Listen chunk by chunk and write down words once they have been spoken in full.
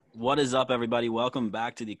What is up, everybody? Welcome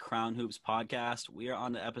back to the Crown Hoops podcast. We are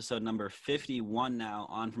on to episode number 51 now,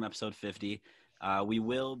 on from episode 50. We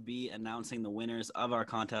will be announcing the winners of our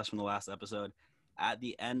contest from the last episode at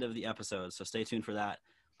the end of the episode, so stay tuned for that.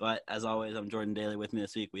 But as always, I'm Jordan Daly. With me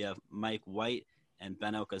this week, we have Mike White and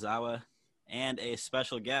Ben Okazawa, and a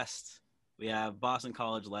special guest. We have Boston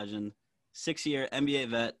College legend, 6-year NBA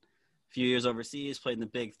vet, a few years overseas, played in the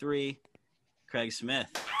Big Three, Craig Smith.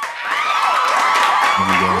 Hey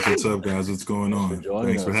guys, what's up, guys? What's going on?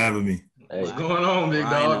 Thanks for having me. Hey. What's going on, big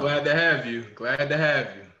dog? Rhino. Glad to have you.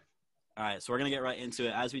 All right, so we're going to get right into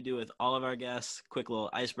it. As we do with all of our guests, quick little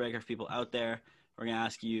icebreaker for people out there. We're going to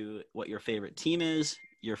ask you what your favorite team is,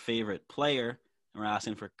 your favorite player, and we're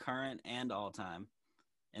asking for current and all-time,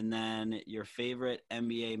 and then your favorite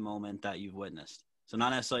NBA moment that you've witnessed. So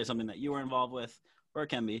not necessarily something that you were involved with, or it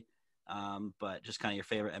can be, but just kind of your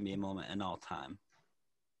favorite NBA moment and all-time.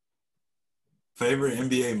 Favorite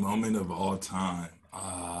NBA moment of all time?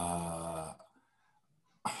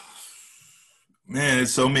 Man,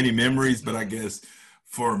 it's so many memories, but I guess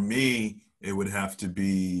for me, it would have to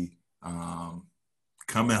be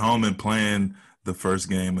coming home and playing the first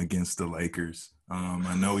game against the Lakers.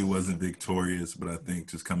 I know he wasn't victorious, but I think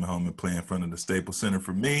just coming home and playing in front of the Staples Center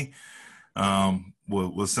for me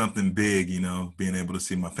was something big, you know, being able to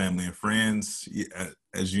see my family and friends.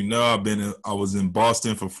 As you know, I was in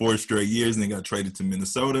Boston for 4 straight years and then got traded to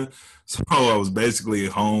Minnesota. So I was basically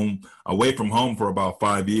away from home for about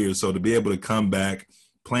 5 years. So to be able to come back,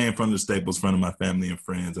 play in front of the Staples, in front of my family and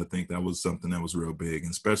friends, I think that was something that was real big,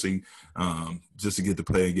 and especially just to get to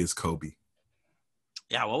play against Kobe.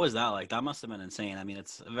 Yeah, what was that like? That must have been insane. I mean,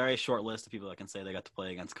 it's a very short list of people that can say they got to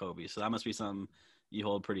play against Kobe. So that must be something you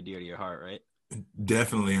hold pretty dear to your heart, right?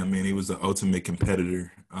 Definitely. I mean, he was the ultimate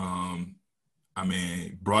competitor.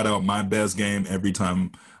 Brought out my best game every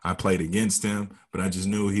time I played against him, but I just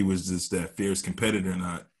knew he was just that fierce competitor.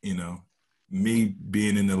 And me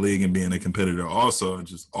being in the league and being a competitor also, I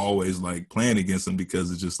just always like playing against him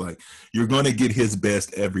because it's just like, you're going to get his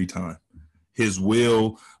best every time. His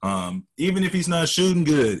will, even if he's not shooting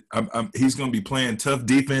good, he's going to be playing tough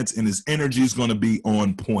defense, and his energy is going to be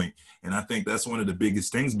on point. And I think that's one of the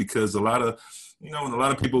biggest things, because when a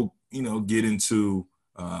lot of people, get into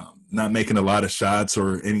not making a lot of shots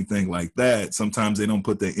or anything like that, sometimes they don't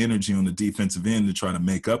put their energy on the defensive end to try to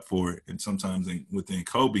make up for it. And sometimes within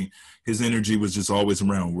Kobe, his energy was just always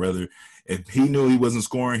around. Whether if he knew he wasn't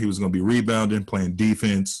scoring, he was going to be rebounding, playing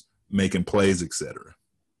defense, making plays, etc.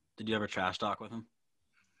 Did you ever trash talk with him?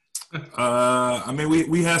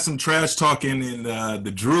 We had some trash talking in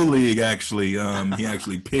the Drew League, actually. He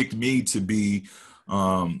actually picked me to be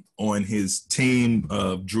on his team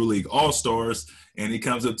of Drew League All-Stars, and he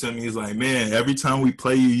comes up to me, he's like, man, every time we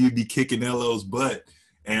play you, you be kicking LO's butt.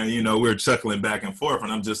 And, we're chuckling back and forth,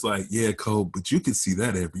 and I'm just like, yeah, Cole, but you can see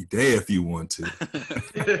that every day if you want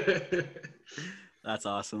to. That's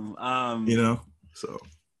awesome. So.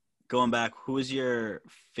 Going back, who is your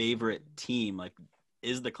favorite team? Like,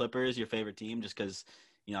 is the Clippers your favorite team? Just because,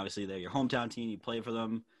 obviously they're your hometown team. You play for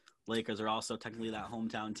them. Lakers are also technically that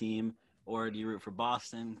hometown team. Or do you root for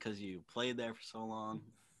Boston because you played there for so long?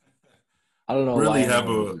 I don't know. Really why have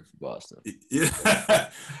I a root for Boston. Yeah.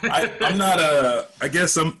 I'm not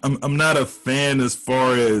I'm not a fan as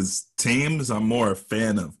far as teams. I'm more a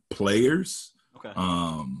fan of players. Okay.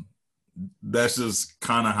 That's just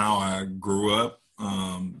kind of how I grew up.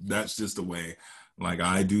 That's just the way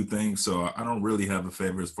I do things. So I don't really have a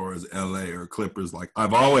favorite as far as LA or Clippers. Like,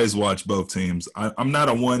 I've always watched both teams. I'm not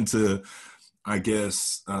a one to, I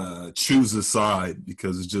guess, choose a side,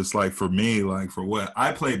 because it's just like, for me, like, for what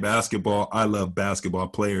I play basketball, I love basketball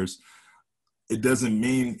players. It doesn't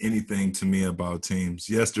mean anything to me about teams.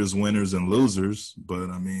 Yes, there's winners and losers,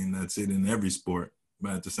 but I mean, that's it in every sport.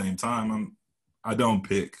 But at the same time, I don't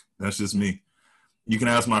pick. That's just me. You can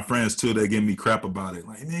ask my friends too; they give me crap about it.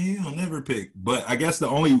 Like, man, you don't never pick. But I guess the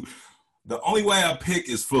only way I pick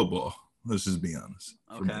is football. Let's just be honest.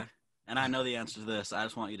 Okay. And I know the answer to this. I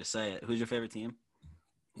just want you to say it. Who's your favorite team?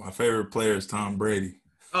 My favorite player is Tom Brady.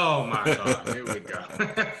 Oh my God! Here we go.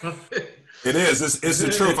 It is. It's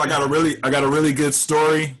the truth. I got a really good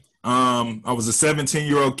story. I was a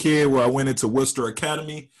 17-year-old kid where I went into Worcester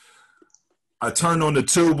Academy. I turned on the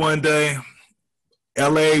tube one day.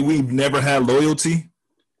 LA, we've never had loyalty.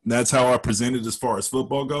 That's how I presented as far as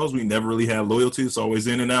football goes. We never really had loyalty. It's always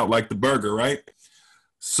in and out like the burger, right?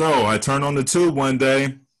 So I turned on the tube one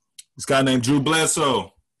day. This guy named Drew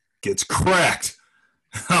Bledsoe gets cracked.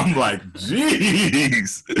 I'm like,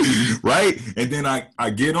 jeez, right? And then I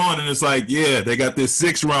get on and it's like, yeah, they got this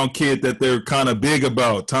 6th-round kid that they're kind of big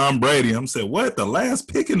about, Tom Brady. I'm saying, what, the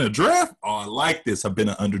last pick in the draft? Oh, I like this. I've been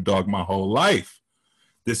an underdog my whole life.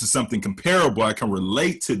 This is something comparable. I can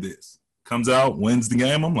relate to this. Comes out, wins the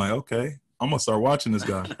game. I'm like, okay, I'm going to start watching this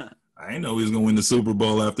guy. I didn't know he was going to win the Super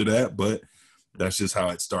Bowl after that, but that's just how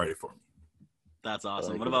it started for me. That's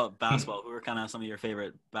awesome. What about basketball? Who are kind of some of your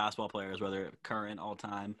favorite basketball players, whether current,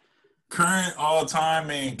 all-time? Current, all-time, I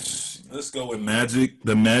mean, let's go with Magic,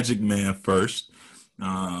 the Magic Man first.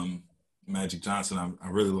 Magic Johnson, I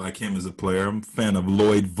really like him as a player. I'm a fan of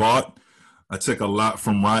Lloyd Vaught. I took a lot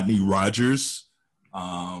from Rodney Rogers.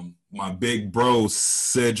 My big bro,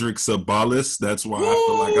 Cedric Sabalas. That's why I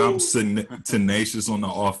feel like I'm tenacious on the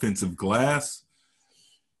offensive glass.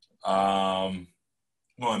 Come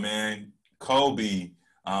on, man. Kobe.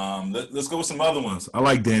 Let's go with some other ones. I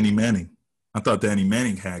like Danny Manning. I thought Danny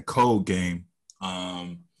Manning had cold game.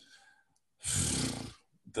 The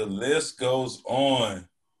list goes on.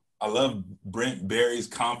 I love Brent Berry's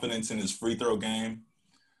confidence in his free throw game.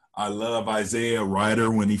 I love Isaiah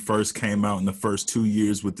Ryder when he first came out in the first 2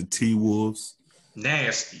 years with the T-Wolves.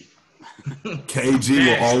 Nasty. KG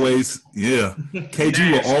will always,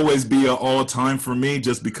 KG will always be an all-time for me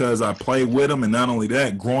just because I played with him, and not only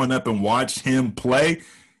that, growing up and watch him play,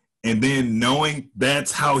 and then knowing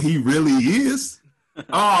that's how he really is. It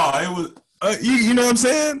was, you know what I'm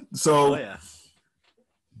saying? So,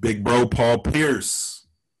 big bro Paul Pierce,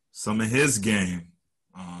 some of his game.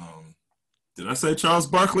 Did I say Charles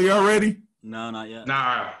Barkley already? No, not yet.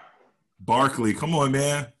 Nah. Barkley, come on,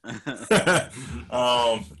 man. I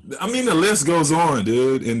mean, the list goes on,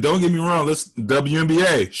 dude. And don't get me wrong, let's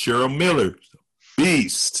WNBA, Cheryl Miller,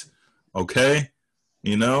 beast. Okay?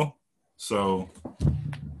 You know? So,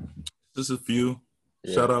 just a few.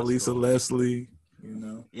 Yeah, shout out Lisa cool. Leslie, you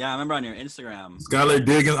know. Yeah, I remember on your Instagram. Skylar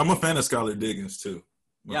Diggins. I'm a fan of Skylar Diggins, too.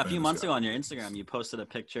 A few months ago on your Instagram, you posted a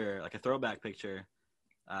picture, like a throwback picture.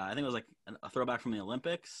 I think it was like a throwback from the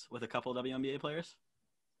Olympics with a couple of WNBA players.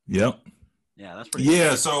 Yep. Yeah, that's pretty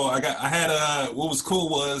cool. So I had what was cool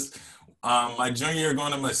was my junior year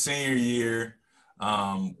going to my senior year,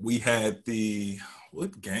 we had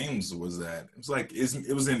what games was that? It was like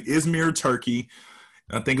it was in Izmir, Turkey.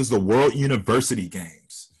 I think it was the World University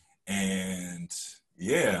Games. And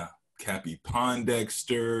yeah, Cappie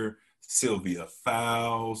Pondexter, Sylvia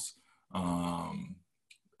Fowles,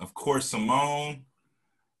 of course Simone.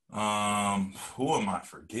 Who am I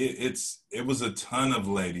forget? It was a ton of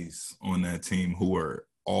ladies on that team who were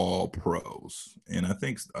all pros, and I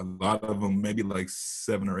think a lot of them, maybe like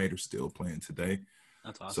 7 or 8, are still playing today.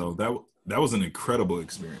 That's awesome. So that was an incredible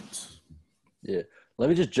experience. Yeah, let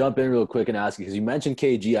me just jump in real quick and ask you, because you mentioned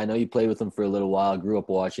KG. I know you played with him for a little while, grew up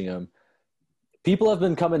watching him. People have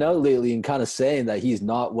been coming out lately and kind of saying that he's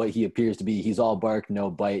not what he appears to be. He's all bark,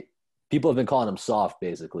 no bite. People have been calling him soft,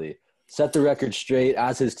 basically. Set the record straight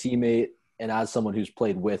as his teammate and as someone who's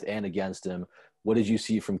played with and against him. What did you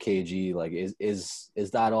see from KG? Like, is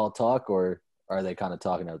that all talk, or are they kind of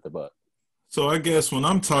talking out the butt? So I guess when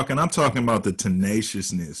I'm talking about the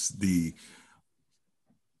tenaciousness,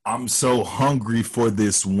 I'm so hungry for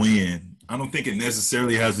this win. I don't think it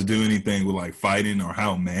necessarily has to do anything with like fighting or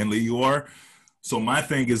how manly you are. So my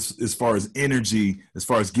thing is, as far as energy, as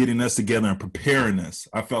far as getting us together and preparing us,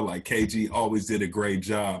 I felt like KG always did a great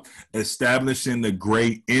job establishing the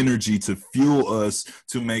great energy to fuel us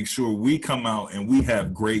to make sure we come out and we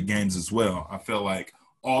have great games as well. I felt like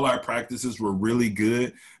all our practices were really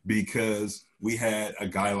good because we had a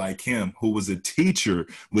guy like him who was a teacher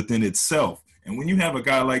within itself. And when you have a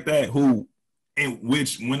guy like that who, in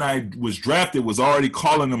which when I was drafted was already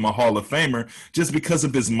calling him a Hall of Famer just because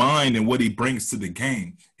of his mind and what he brings to the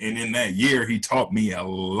game. And in that year, he taught me a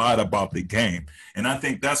lot about the game. And I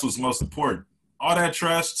think that's what's most important. All that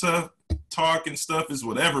trash talk and stuff is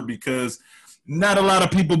whatever, because not a lot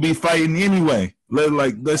of people be fighting anyway.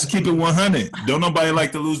 Let's keep it 100. Don't nobody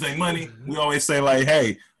like to lose their money. We always say like,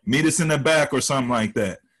 hey, meet us in the back or something like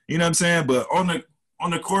that. You know what I'm saying? But on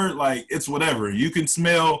the court, like, it's whatever. You can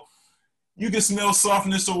smell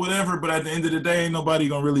softness or whatever, but at the end of the day, ain't nobody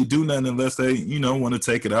gonna really do nothing unless they, want to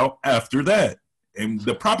take it out after that. And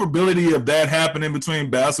the probability of that happening between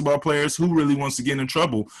basketball players, who really wants to get in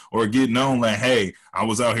trouble or get known like, hey, I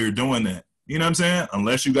was out here doing that. You know what I'm saying?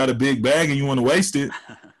 Unless you got a big bag and you want to waste it.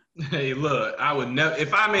 Hey, look, I would never.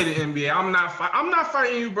 If I made an NBA, I'm not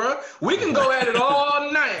fighting you, bro. We can go at it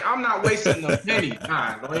all night. I'm not wasting a penny.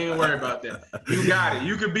 Don't even worry about that. You got it.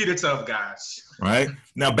 You could be the tough guys. Right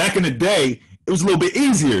now, back in the day, it was a little bit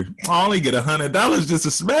easier. I only get $100 just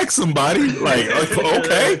to smack somebody. Like,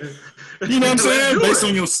 okay, You know what I'm saying? Let's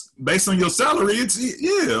do Based on your salary,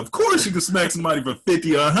 of course you can smack somebody for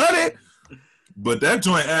 50 or 100. But that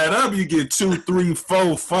joint add up, you get 2, 3,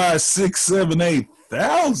 4, 5, 6, 7,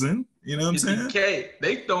 8,000. You know what I'm saying? 50K.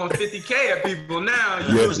 They throwing 50K at people now.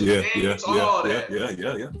 Yeah.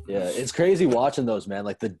 It's crazy watching those, man.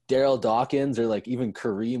 Like the Daryl Dawkins or like even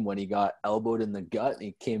Kareem when he got elbowed in the gut and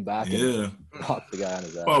he came back and knocked the guy on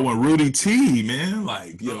his ass. Oh, when Rudy T, man,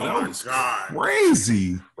 like, that was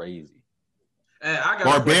crazy. Crazy. Hey, I got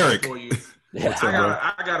Barbaric. a question for you.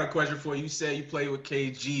 Yeah. I got a question for you. You said you played with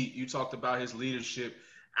KG. You talked about his leadership.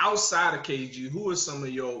 Outside of KG, who are some of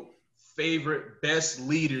your favorite, best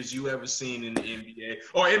leaders you ever seen in the NBA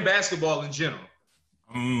or in basketball in general?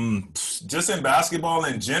 Just in basketball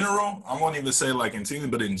in general, I won't even say like in team,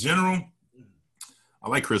 but in general, I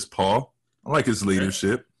like Chris Paul. I like his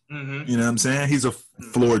leadership. Mm-hmm. You know what I'm saying? He's a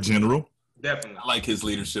floor general. Definitely. I like his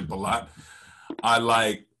leadership a lot. I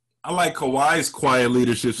like Kawhi's quiet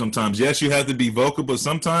leadership sometimes. Yes, you have to be vocal, but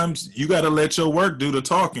sometimes you got to let your work do the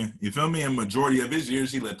talking. You feel me? In majority of his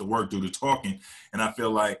years, he let the work do the talking. And I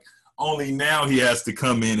feel like only now he has to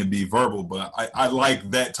come in and be verbal, but I like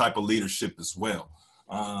that type of leadership as well.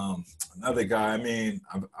 Another guy, I mean,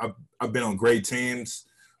 I've been on great teams,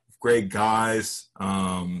 great guys.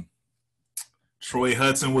 Troy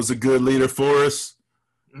Hudson was a good leader for us.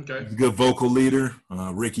 Okay. Good vocal leader.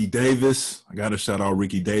 Ricky Davis. I got to shout out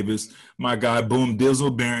Ricky Davis. My guy, Boom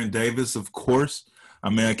Dizzle, Baron Davis, of course. I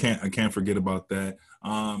mean, I can't forget about that.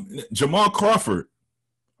 Jamal Crawford.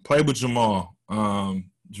 Played with Jamal.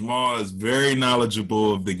 Jamal is very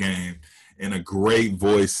knowledgeable of the game and a great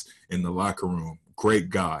voice in the locker room. Great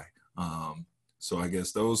guy. So I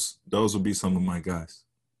guess those would be some of my guys.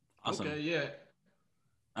 Awesome. Okay, yeah.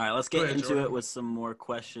 All right, let's get into Jordan. it with some more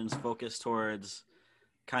questions focused towards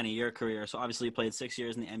kind of your career. So obviously you played 6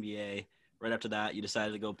 years in the NBA. Right after that, you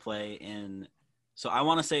decided to go play in – so I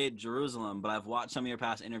want to say Jerusalem, but I've watched some of your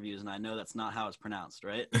past interviews, and I know that's not how it's pronounced,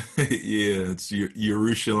 right? Yeah, it's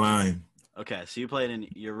Yerushalayim. Okay, so you played in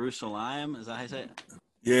Yerushalayim. Is that how you say it?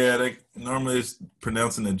 Yeah, they normally it's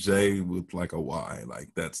pronouncing a J with like a Y. Like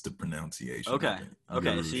that's the pronunciation. Okay. Okay.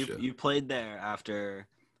 Yerusha. So you played there after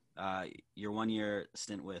your 1 year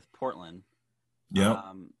stint with Portland. Yep.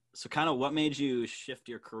 So kind of what made you shift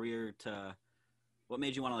your career to what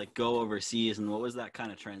made you want to like go overseas, and what was that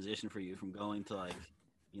kind of transition for you from going to like,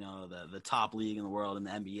 the top league in the world in the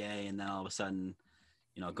NBA, and then all of a sudden,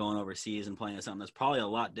 going overseas and playing at something that's probably a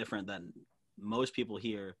lot different than most people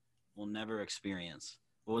here will never experience.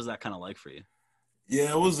 What was that kind of like for you?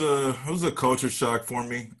 Yeah, it was a culture shock for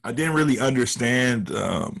me. I didn't really understand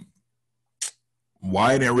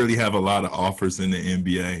why I didn't really have a lot of offers in the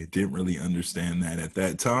NBA. Didn't really understand that at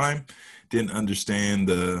that time. Didn't understand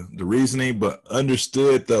the reasoning, but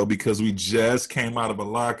understood though because we just came out of a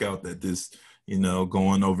lockout that this,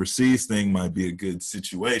 going overseas thing might be a good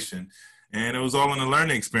situation. And it was all in a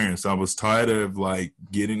learning experience. I was tired of like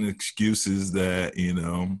getting excuses that,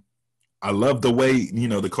 I love the way,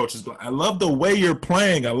 the coaches, I love the way you're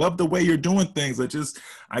playing. I love the way you're doing things.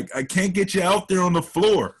 I can't get you out there on the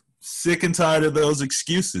floor. Sick and tired of those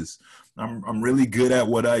excuses. I'm really good at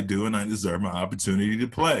what I do and I deserve my opportunity to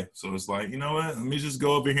play. So it's like, you know what? Let me just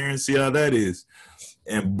go over here and see how that is.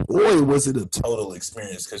 And boy, was it a total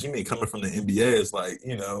experience. Cause you mean coming from the NBA is like,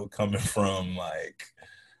 coming from like,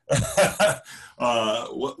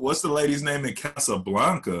 what's the lady's name in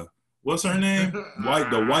Casablanca? What's her name?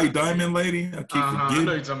 The white diamond lady? I keep forgetting. I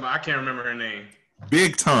know you're talking about. I can't remember her name.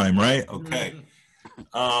 Big time, right? Okay.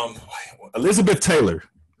 Elizabeth Taylor.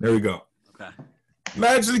 There we go. Okay.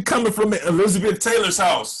 Imagine coming from Elizabeth Taylor's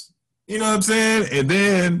house. You know what I'm saying? And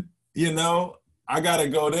then, I got to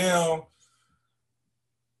go down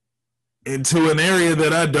into an area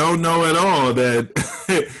that I don't know at all. That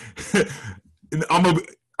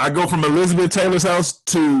I go from Elizabeth Taylor's house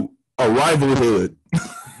to a rival hood.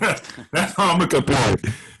 That's how I'm going to compare it.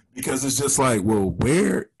 Because it's just like, well,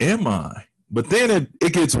 where am I? But then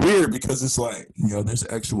it gets weird because it's like, there's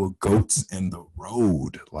actual goats in the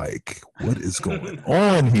road. Like, what is going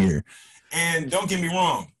on here? And don't get me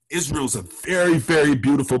wrong, Israel's a very, very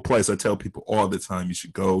beautiful place. I tell people all the time, you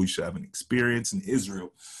should go. You should have an experience in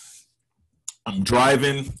Israel. I'm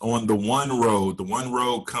driving on the one road. The one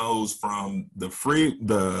road goes from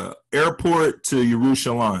the airport to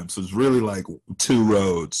Yerushalayim. So it's really like two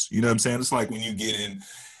roads. You know what I'm saying? It's like when you get in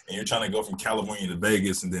and you're trying to go from California to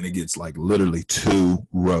Vegas, and then it gets like literally two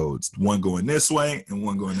roads. One going this way and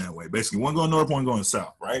one going that way. Basically, one going north, one going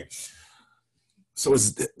south, right? So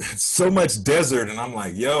it's so much desert, and I'm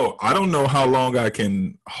like, yo, I don't know how long I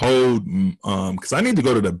can hold because I need to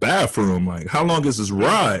go to the bathroom. Like, how long is this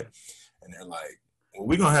ride? And they're like, well,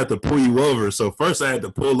 we're going to have to pull you over. So first I had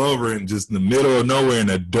to pull over in just in the middle of nowhere in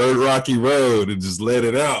a dirt rocky road and just let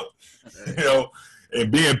it out, you know. And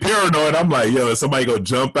being paranoid, I'm like, yo, is somebody going to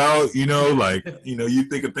jump out? You know, like, you know, you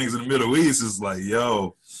think of things in the Middle East, it's like,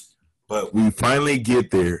 yo. But we finally get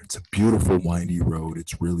there. It's a beautiful, windy road.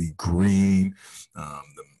 It's really green.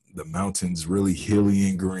 The mountains really hilly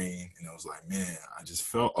and green. And I was like, man, I just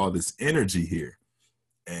felt all this energy here.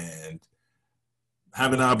 And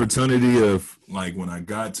having the opportunity of, like, when I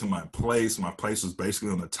got to my place was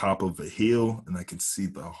basically on the top of a hill, and I could see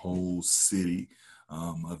the whole city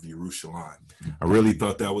of Jerusalem. I really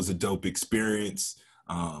thought that was a dope experience.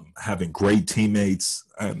 Having great teammates,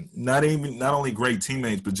 not only great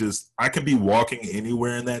teammates, but just I can be walking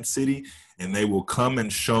anywhere in that city and they will come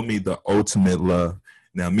and show me the ultimate love.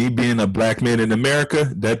 Now, me being a black man in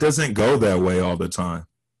America, that doesn't go that way all the time.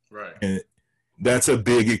 Right. And that's a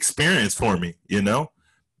big experience for me, you know.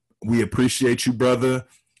 We appreciate you, brother.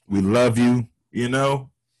 We love you, you know.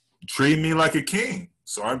 Treat me like a king.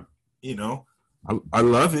 So I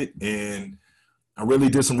love it, and I really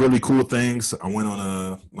did some really cool things. I went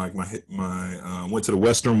on went to the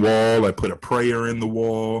Western Wall. I put a prayer in the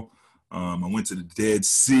wall. I went to the Dead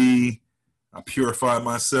Sea. I purified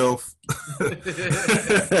myself.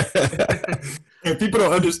 And people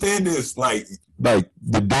don't understand this. Like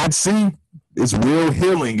the Dead Sea is real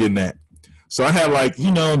healing in that. So I had, like,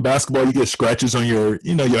 you know, in basketball, you get scratches on your,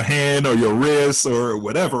 you know, your hand or your wrist or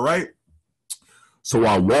whatever, right? So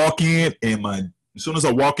I walk in, and as soon as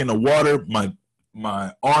I walk in the water, my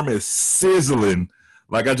arm is sizzling,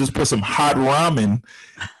 like I just put some hot ramen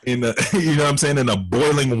in the, you know what I'm saying, in a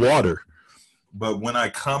boiling water. But when I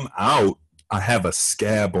come out, I have a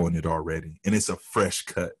scab on it already, and it's a fresh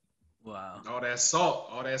cut. Wow! All that salt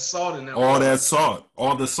in that. All the salt.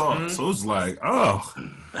 Mm-hmm. So it's like, oh,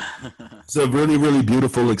 it's a really, really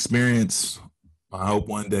beautiful experience. I hope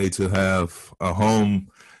one day to have a home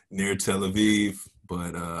near Tel Aviv.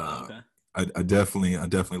 But I definitely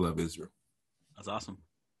love Israel. That's awesome.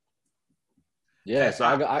 Yeah,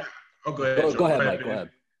 so go ahead. Go ahead, Mike. Go ahead.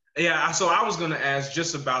 Yeah, so I was gonna ask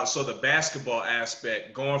just about the basketball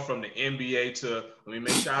aspect, going from the NBA to, let me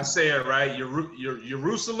make sure I say it right,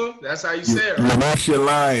 Jerusalem. That's how you say it, right?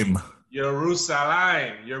 Jerusalem.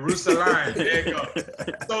 There you go.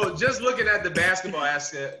 So just looking at the basketball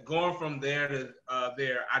aspect, going from there to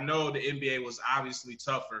there, I know the NBA was obviously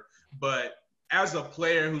tougher, but as a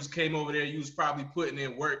player who's came over there, you was probably putting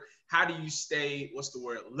in work. How do you stay,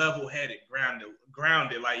 level-headed,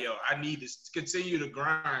 grounded? Like, yo, I need to continue to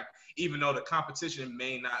grind, even though the competition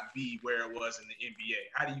may not be where it was in the NBA.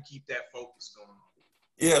 How do you keep that focus going on?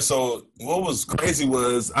 Yeah, so what was crazy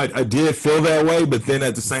was I did feel that way, but then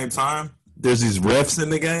at the same time, there's these refs in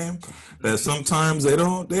the game that sometimes they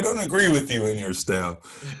don't agree with you in your style.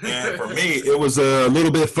 And for me, it was a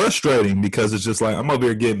little bit frustrating because it's just like, I'm over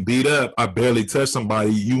here getting beat up. I barely touched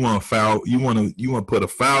somebody. You want to foul? You want to put a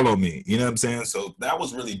foul on me? You know what I'm saying? So that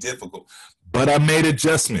was really difficult. But I made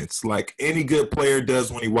adjustments, like any good player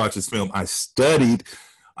does when he watches film. I studied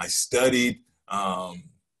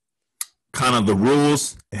kind of the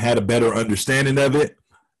rules, had a better understanding of it.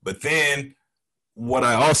 But then what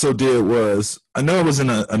I also did was, I know I was in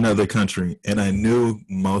another country, and I knew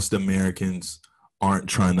most Americans aren't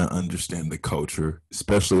trying to understand the culture,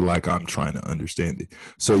 especially like I'm trying to understand it.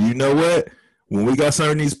 So you know what? When we got some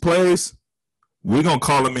of these plays, we're going to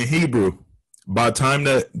call them in Hebrew. By time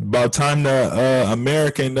the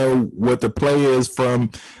American know what the play is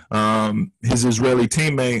from his Israeli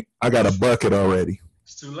teammate, I got a bucket already.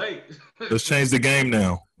 It's too late. Let's change the game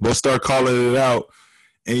now. Let's start calling it out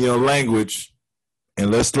in your language,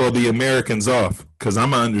 and let's throw the Americans off, because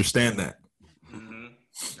I'm going to understand that. Mm-hmm.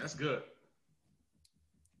 That's good.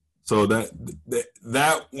 So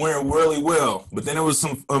that went really well. But then there was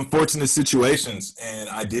some unfortunate situations, and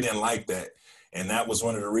I didn't like that. And that was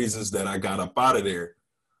one of the reasons that I got up out of there.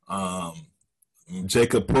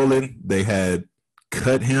 Jacob Pullen, they had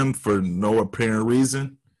cut him for no apparent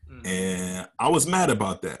reason. And I was mad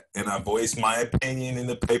about that. And I voiced my opinion in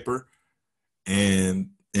the paper.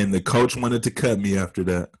 And the coach wanted to cut me after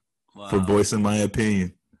that for voicing my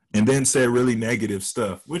opinion. And then said really negative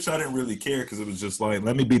stuff, which I didn't really care, because it was just like,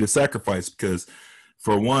 let me be the sacrifice. Because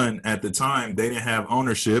for one, at the time, they didn't have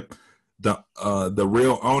ownership. The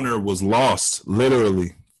real owner was lost,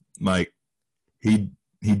 literally. Like, he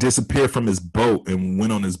disappeared from his boat and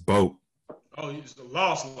went on his boat. Oh, he was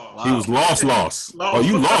lost. Wow. He was lost. Oh,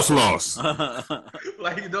 you lost.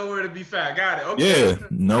 Like, you know where to be found. Got it. Okay. Yeah,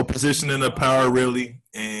 no position of power, really.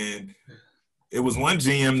 And it was one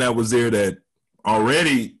GM that was there that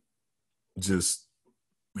already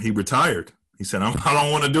he retired. He said, I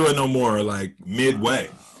don't want to do it no more, like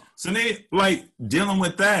midway. So then, like, dealing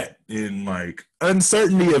with that and, like,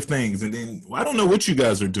 uncertainty of things. And then, I don't know what you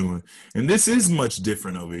guys are doing. And this is much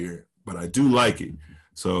different over here, but I do like it.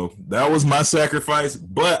 So that was my sacrifice.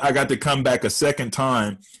 But I got to come back a second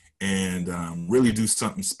time and really do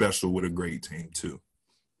something special with a great team, too.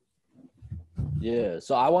 Yeah.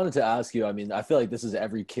 So I wanted to ask you, I mean, I feel like this is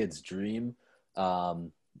every kid's dream.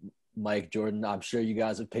 Mike, Jordan, I'm sure you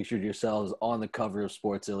guys have pictured yourselves on the cover of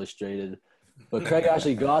Sports Illustrated. But Craig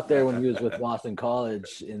actually got there when he was with Boston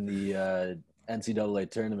College in the NCAA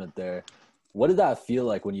tournament there. What did that feel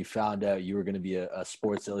like when you found out you were going to be a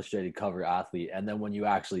Sports Illustrated cover athlete? And then when you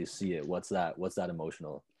actually see it, what's that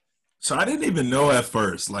emotional? So I didn't even know at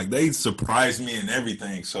first. Like, they surprised me and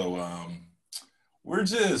everything. So we're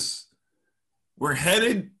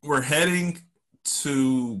heading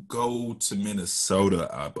to go to Minnesota,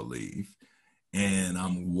 I believe. And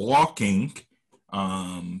I'm walking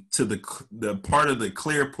to the part of the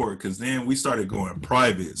Clearport, because then we started going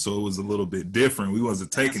private, so it was a little bit different. We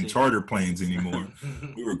wasn't taking charter planes anymore.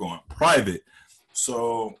 We were going private.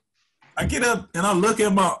 So I get up and I look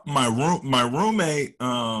at my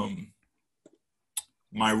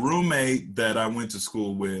roommate that I went to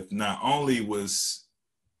school with. Not only was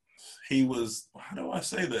he how do I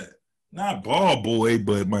say that? Not ball boy,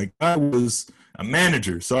 but my guy was a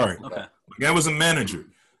manager. Sorry, Okay. my guy was a manager.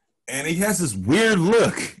 And he has this weird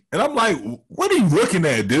look. And I'm like, what are you looking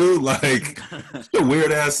at, dude? Like, it's a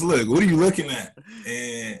weird-ass look. What are you looking at?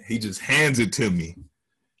 And he just hands it to me.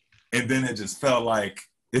 And then it just felt like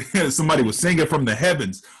somebody was singing from the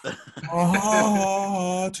heavens.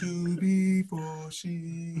 To be for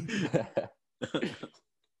she.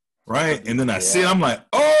 Right? And then I see it. I'm like,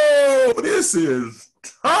 oh, this is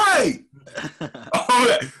tight.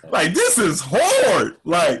 Oh, like, this is hard.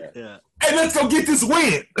 Like, Yeah. hey, let's go get this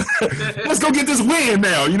win. Let's go get this win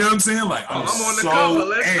now. You know what I'm saying? Like, I'm on the so cover.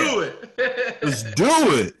 Let's amped. do it. Let's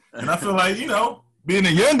do it. And I feel like, being a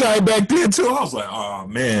young guy back then too, I was like, oh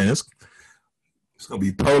man, it's gonna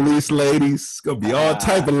be police ladies. It's gonna be all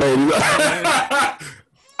type of ladies.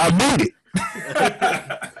 I made it.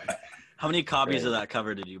 How many copies of that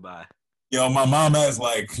cover did you buy? My mom has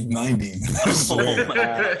like 90.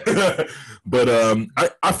 Oh, But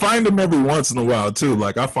I find them every once in a while too.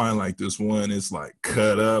 Like, I find like this one is like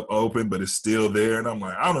cut up, open, but it's still there. And I'm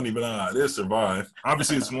like, I don't even know how this survived.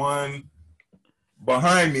 Obviously, it's one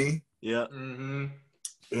behind me. Yeah. Mm-hmm.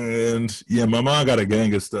 And yeah, my mom got a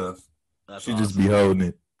gang of stuff. That's She awesome. just be holding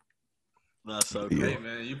it. That's so Yeah. cool. Hey,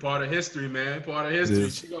 man, you part of history, man. You part of history.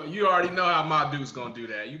 You already know how my dude's going to do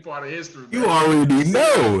that. You part of history, man. You already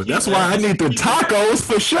know. That's why I need the tacos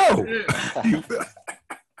for sure.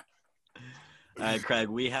 All right, Craig,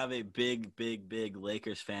 we have a big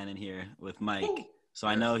Lakers fan in here with Mike. So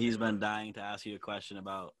I know he's been dying to ask you a question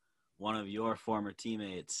about one of your former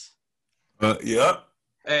teammates. Yep.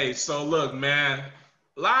 Hey, so look, man.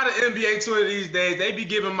 A lot of NBA Twitter these days, they be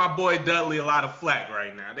giving my boy Dudley a lot of flack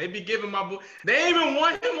right now. They be giving my boy, they even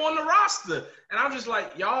want him on the roster. And I'm just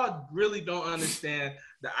like, y'all really don't understand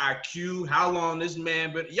the IQ, how long this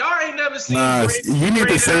man been. Y'all ain't never seen. You need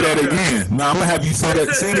to say that again. No, I'm going to have you say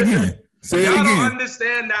that. Say it again. Say Y'all it again. don't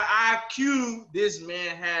understand the IQ this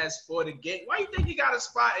man has for the game. Why you think he got a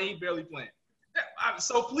spot and he barely playing?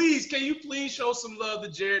 So please, can you please show some love to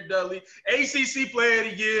Jared Dudley, ACC Player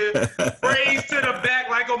of the Year, praise to the back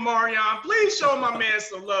like Omarion. Please show my man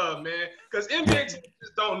some love, man, because NBA just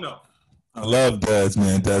don't know. I love Dads,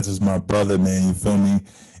 man. Dads is my brother, man. You feel me?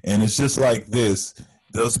 And it's just like this.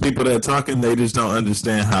 Those people that are talking, they just don't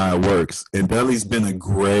understand how it works. And Dudley's been a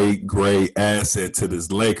great asset to this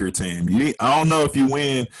Laker team. I don't know if you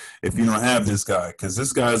win if you don't have this guy, because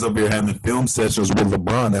this guy's over here having film sessions with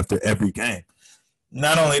LeBron after every game.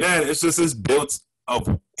 Not only that, it's just his built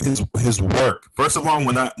of his work. First of all,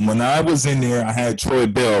 when I was in there, I had Troy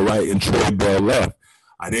Bell, right, and Troy Bell left.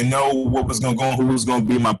 I didn't know what was going to go on, who was going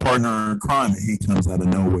to be my partner in crime, and he comes out of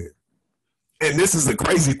nowhere. And this is the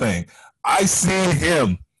crazy thing. I seen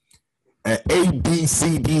him at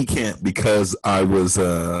ABCD camp because I was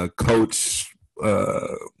a coach,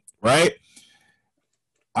 right?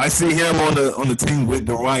 I see him on the team with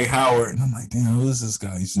Dwight Howard, and I'm like, damn, who is this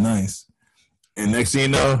guy? He's nice. And next thing you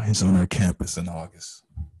know, he's on our campus in August.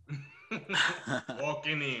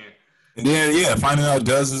 Walking in. And then, finding out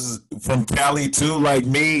Duz is from Cali too, like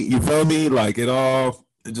me. You feel me? Like, it all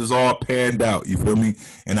it just all panned out. You feel me?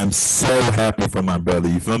 And I'm so happy for my brother.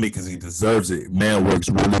 You feel me? Because he deserves it. Man works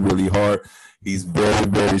really, really hard. He's very,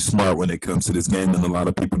 very smart when it comes to this game, and a lot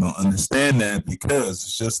of people don't understand that because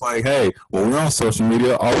it's just like, hey, when we're on social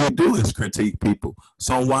media, all we do is critique people.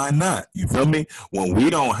 So why not? You feel me? When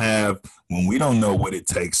we don't know what it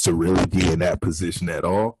takes to really be in that position at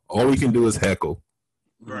all we can do is heckle.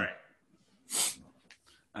 Right.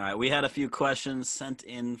 All right, we had a few questions sent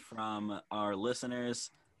in from our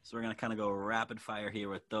listeners, so we're going to kind of go rapid fire here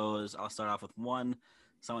with those. I'll start off with one.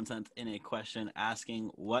 Someone sent in a question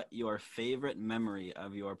asking what your favorite memory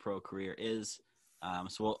of your pro career is.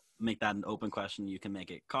 So we'll make that an open question. You can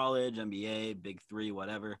make it college, NBA, Big Three,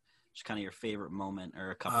 whatever. Just kind of your favorite moment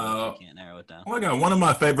or a couple if you can't narrow it down. Oh my God, one of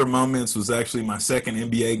my favorite moments was actually my second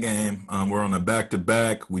NBA game. We're on a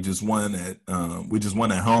back-to-back. We just won at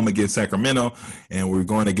home against Sacramento, and we're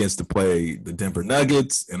going against to play the Denver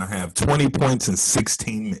Nuggets, and I have 20 points in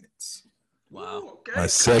 16 minutes. Wow. Ooh, okay. My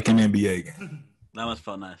second NBA game. That must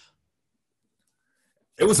felt nice.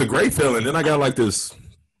 It was a great feeling. Then I got like this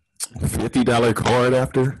 $50 card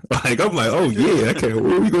after. Like I'm like, oh yeah, okay.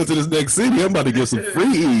 When we go to this next city, I'm about to get some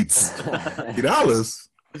free eats. $50.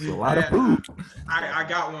 It's a lot of food. I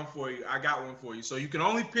got one for you. So you can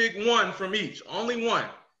only pick one from each. Only one.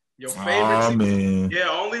 Your favorite team. Man. Yeah,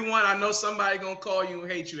 only one. I know somebody gonna call you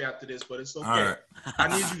and hate you after this, but it's okay. All right. I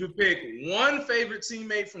need you to pick one favorite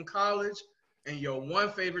teammate from college and your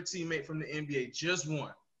one favorite teammate from the NBA. Just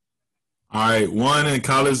one. All right, one in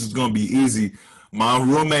college is gonna be easy. My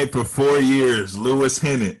roommate for 4 years, Lewis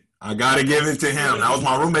Hennett. I gotta give it to him. That was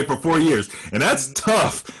my roommate for 4 years, and that's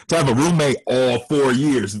tough to have a roommate all 4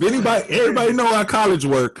 years. If everybody know how college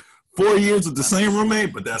work. 4 years with the same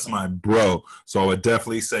roommate, but that's my bro. So I would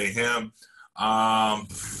definitely say him.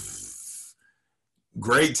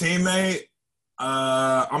 Great teammate.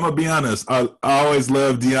 I'm gonna be honest. I always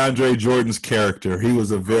loved DeAndre Jordan's character. He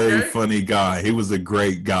was a very funny guy. He was a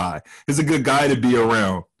great guy. He's a good guy to be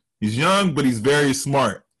around. He's young, but he's very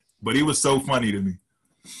smart. But he was so funny to me.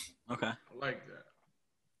 Okay. I like that.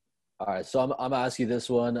 All right, so I'm gonna ask you this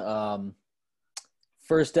one.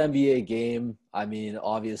 First NBA game. I mean,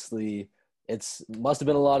 obviously, must have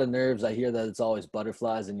been a lot of nerves. I hear that it's always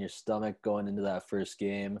butterflies in your stomach going into that first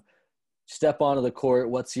game. Step onto the court.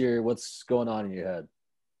 What's going on in your head?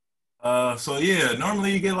 So yeah,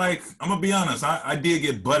 normally you get like, I'm gonna be honest, I did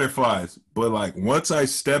get butterflies, but like once I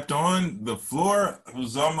stepped on the floor, it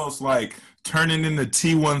was almost like turning into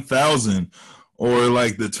T-1000 or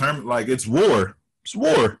like the term, like it's war. It's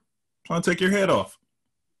war. Trying to take your head off.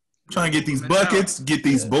 Trying to get these buckets, get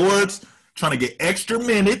these boards, trying to get extra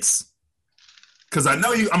minutes. Cause I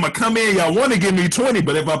know I'm gonna come in, y'all want to give me 20,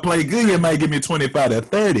 but if I play good, you might give me 25 to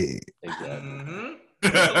 30. Exactly.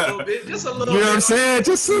 Mm-hmm. Just a little bit. You know what I'm saying?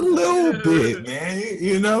 Just a little bit, man.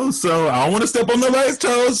 You know, so I don't want to step on nobody's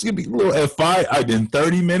toes. Give me a little F5. I did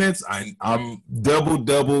 30 minutes. I'm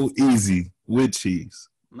double easy with cheese.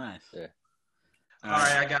 Nice. Yeah. All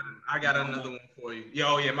right, I got another one for you.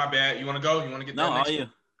 Oh yeah, my bad. You want to go? You want to get that? No, next all you.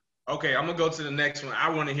 one? Okay, I'm gonna go to the next one. I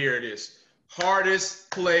want to hear this.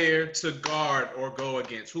 Hardest player to guard or go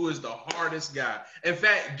against. Who is the hardest guy? In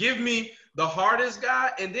fact, give me the hardest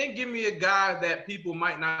guy, and then give me a guy that people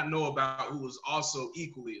might not know about who is also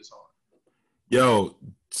equally as hard. Yo,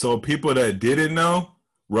 so people that didn't know,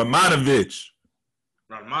 Radmanovic.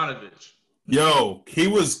 Yo, he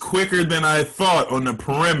was quicker than I thought on the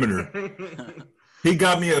perimeter. He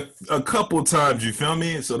got me a couple times, you feel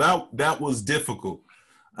me? So that was difficult.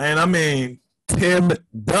 And I mean, Tim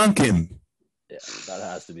Duncan. Yeah, that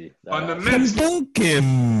has to be. Tim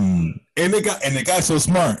Duncan. And the guy's so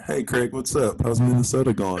smart. Hey, Craig, what's up? How's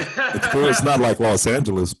Minnesota going? It's cool. It's not like Los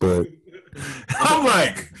Angeles, but I'm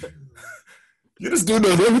like, this dude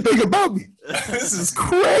knows everything about me. This is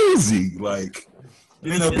crazy. Like,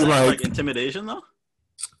 you know, be like intimidation though.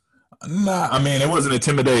 Nah, I mean, it wasn't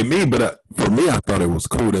intimidating me, but for me, I thought it was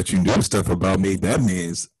cool that you knew stuff about me. That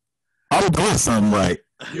means I'm doing something right.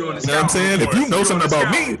 You know what I'm saying? If you know something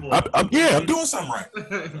about me, I'm doing something right.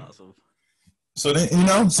 That's awesome. So then, you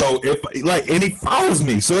know, and he follows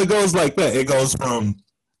me. So it goes like that. It goes from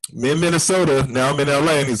me in Minnesota, now I'm in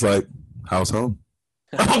LA, and he's like, how's home?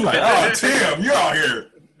 I'm like, oh, Tim, you're out here.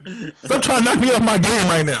 Stop trying to knock me off my game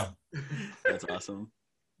right now. That's awesome.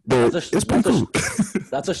 But it's pretty cool.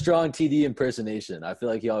 That's a strong TD impersonation. I feel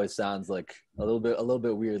like he always sounds like a little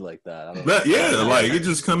bit weird like that. I don't know. Yeah, like he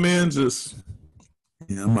just come in,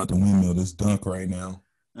 I'm about to windmill this dunk right now.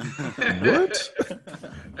 What?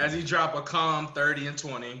 As he drop a calm 30 and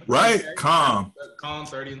 20. Right? Okay. Calm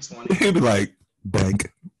 30 and 20. He'd be like,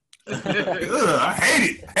 bank. I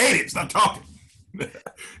hate it. Stop talking.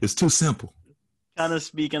 It's too simple. kind of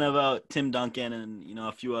speaking about Tim Duncan and,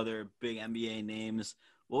 a few other big NBA names,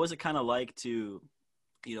 what was it kind of like to,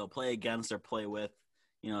 play against or play with,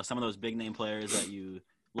 some of those big name players that you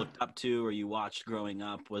looked up to or you watched growing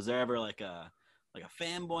up? Was there ever like a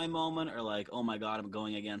fanboy moment or like, oh my God, I'm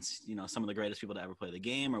going against, some of the greatest people to ever play the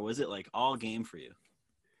game? Or was it like all game for you?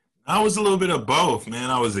 I was a little bit of both,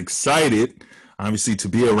 man. I was excited, obviously, to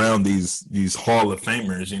be around these Hall of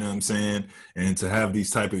Famers, you know what I'm saying? And to have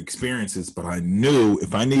these type of experiences. But I knew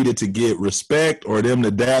if I needed to get respect or them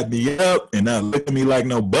to dab me up and not look at me like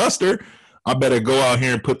no buster, I better go out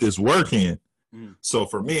here and put this work in. So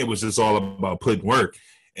for me, it was just all about putting work.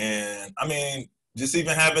 And, I mean, just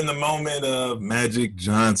even having the moment of Magic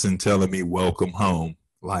Johnson telling me, welcome home.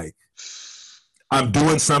 Like, I'm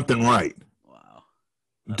doing something right. Wow.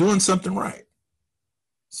 Doing something right.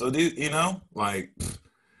 So, like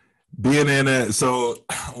being in it. So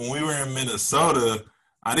when we were in Minnesota,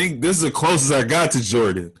 I think this is the closest I got to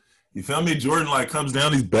Jordan. You feel me? Jordan like comes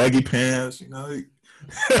down these baggy pants, he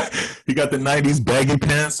got the 90s baggy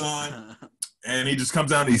pants on and he just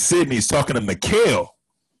comes down and he's sitting, he's talking to Mikal.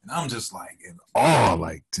 And I'm just like in awe,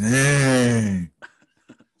 like, dang,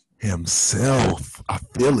 himself. I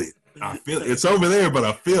feel it. It's over there, but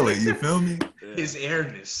I feel it. You feel me? His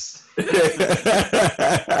airness.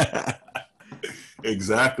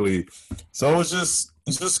 Exactly. So it's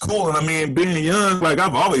just cool. And I mean, being young, like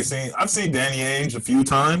I've seen Danny Ainge a few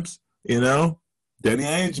times, Danny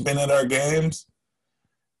Ainge been at our games.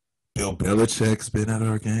 Bill Belichick's been at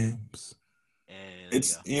our games.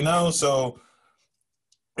 It's, so,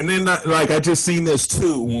 and then I just seen this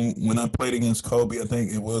too when I played against Kobe. I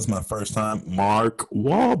think it was my first time. Mark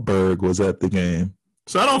Wahlberg was at the game.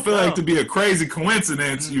 So I don't feel like to be a crazy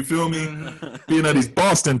coincidence, you feel me, being at these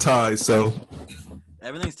Boston ties. So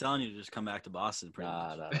everything's telling you to just come back to Boston.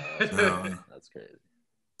 No. That's crazy.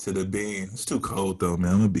 To the bean. It's too cold though,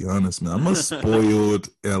 man. I'm gonna be honest, man. I'm a spoiled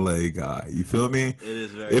LA guy. You feel me? It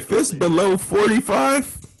is very. If it's below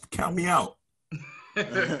 45, count me out.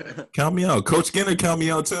 Count me out. Coach Skinner count me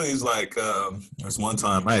out too. He's like, there's one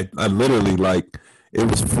time I literally like it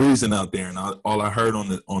was freezing out there, and all I heard on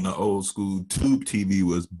the old school tube TV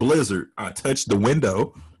was blizzard. I touched the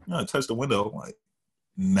window. I'm like,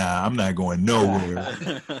 nah, I'm not going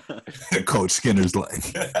nowhere. Coach Skinner's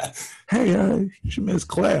like, hey, you missed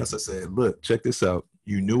class. I said, look, check this out.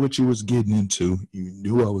 You knew what you was getting into. You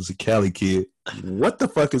knew I was a Cali kid. What the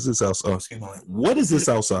fuck is this outside? Excuse me, like, what is this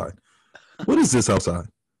outside? What is this outside?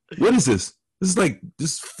 What is this? This is like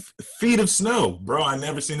just feet of snow, bro. I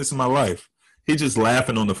never seen this in my life. He just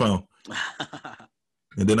laughing on the phone.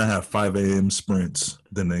 And then I have 5 a.m. sprints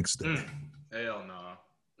the next day. Hell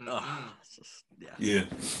no. Yeah.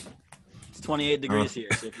 It's 28 degrees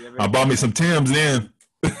here. So if you ever I bought me some Timbs then.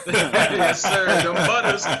 Yes, sir. Them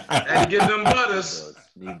butters. Had to get them butters.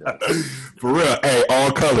 For real. Hey,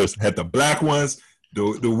 all colors. Had the black ones.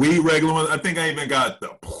 The weed regular ones. I think I even got the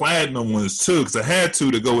platinum ones too, because I had to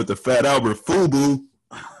go with the Fat Albert Fubu.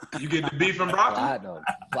 You get the beef and broccoli?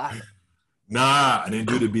 Platinum. Nah, I didn't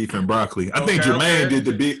do the beef and broccoli. I think Jermaine did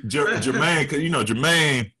the beef. Jermaine,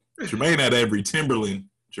 because Jermaine had every Timberland.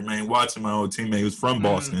 Jermaine Watson, my old teammate, was from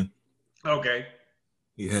Boston. Okay.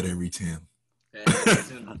 He had every Tim.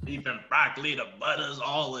 Beef and broccoli, the butters,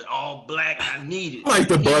 all black. I need it. I like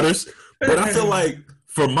the butters, but I feel like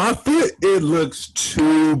for my fit, it looks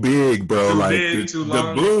too big, bro. Too like big, too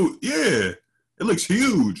long. The blue, yeah, it looks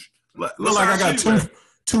huge. Look like I got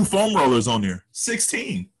two foam rollers on there.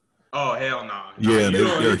 16. Oh hell no. Yeah,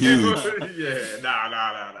 they're huge. Yeah,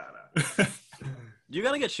 nah. You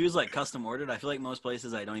gotta get shoes like custom ordered. I feel like most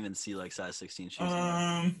places I don't even see like size 16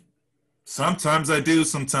 shoes. Sometimes I do,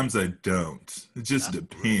 sometimes I don't. It just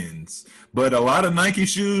depends. But a lot of Nike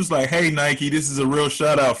shoes, like, hey Nike, this is a real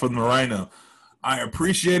shout out from the Rhino. I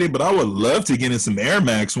appreciate it, but I would love to get in some Air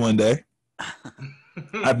Max one day.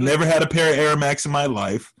 I've never had a pair of Air Max in my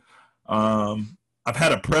life. I've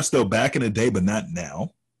had a Presto back in the day, but not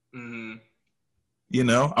now. Mm-hmm.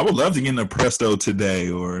 I would love to get in a Presto today,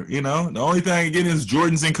 or, the only thing I can get is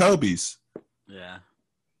Jordans and Kobe's. Yeah.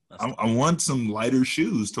 I want some lighter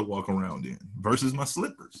shoes to walk around in versus my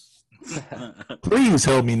slippers. Please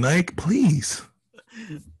help me, Nike. Please.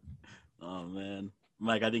 Oh, man.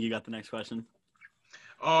 Mike, I think you got the next question.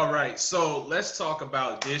 All right. So let's talk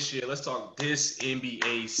about this year. Let's talk this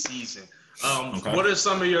NBA season. Okay. What are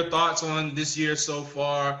some of your thoughts on this year so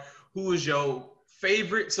far? Who is your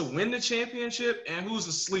favorite to win the championship, and who's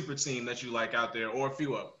the sleeper team that you like out there, or a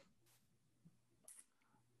few of them?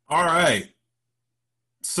 All right.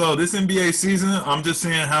 So this NBA season, I'm just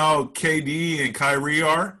seeing how KD and Kyrie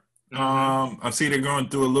are. I see they're going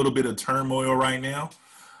through a little bit of turmoil right now.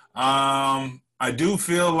 I I do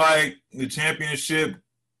feel like the championship,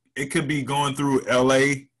 it could be going through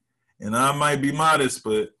LA, and I might be modest,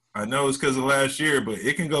 but I know it's because of last year, but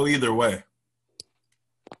it can go either way.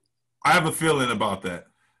 I have a feeling about that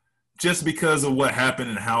just because of what happened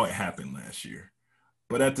and how it happened last year.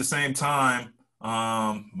 But at the same time,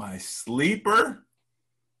 my sleeper,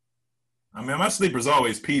 my sleeper's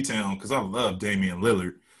always P-Town because I love Damian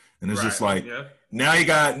Lillard. And it's just like, now you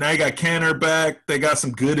got Canner back. They got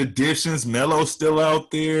some good additions. Melo's still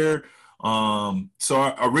out there. So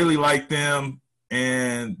I really like them.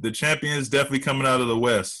 And the champions definitely coming out of the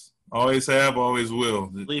West. Always have, always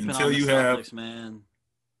will. Sleeping Until on the you Celtics, have, man.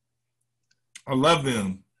 I love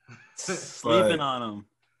them. Sleeping on them.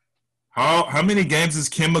 How many games is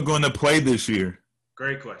Kemba going to play this year?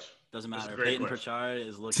 Great question. Doesn't matter. Peyton Pritchard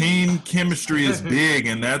is looking. Team chemistry is big,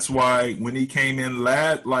 and that's why when he came in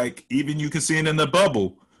like even you can see it in the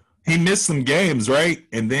bubble, he missed some games, right?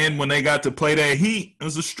 And then when they got to play that Heat, it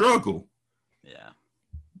was a struggle. Yeah.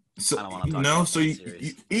 So I don't want to talk about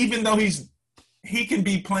that even though he can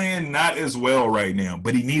be playing not as well right now,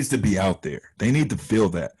 but he needs to be out there. They need to feel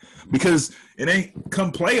that because it ain't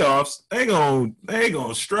come playoffs. They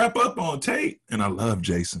gonna strap up on Tate, and I love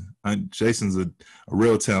Jason. Jason's a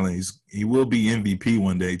real talent. He will be MVP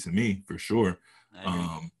one day to me for sure.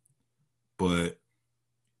 But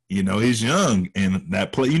he's young, and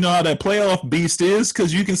that play. You know how that playoff beast is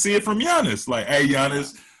because you can see it from Giannis. Like, hey,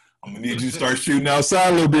 Giannis, I'm gonna need you to start shooting outside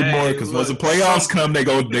a little bit more because once the playoffs come, they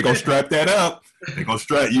gonna strap that up. They gonna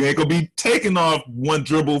strap. You ain't gonna be taking off one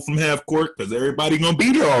dribble from half court because everybody gonna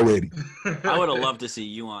be there already. I would have loved to see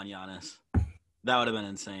you on Giannis. That would have been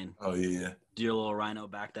insane. Oh yeah. Do your little rhino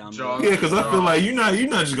back down. Yeah, because I feel like you're not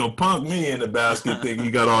just gonna punk me in the basket thinking you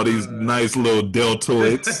got all these nice little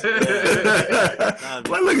deltoids.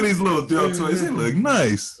 Like, look at these little deltoids. They look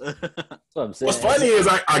nice. That's what I'm saying. What's funny is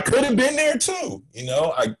I could have been there too.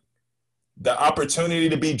 The opportunity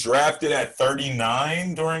to be drafted at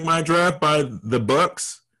 39 during my draft by the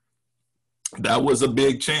Bucks, that was a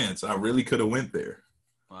big chance. I really could have went there.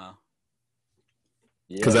 Wow.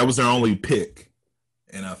 Because that was their only pick.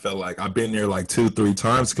 And I felt like I've been there like 2-3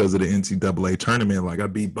 times because of the NCAA tournament. Like, I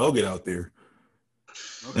beat Bogut out there.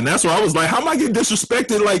 Okay. And that's why I was like, how am I getting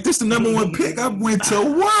disrespected? Like, this the number one pick. I went to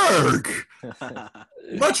work.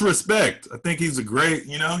 Much respect. I think he's a great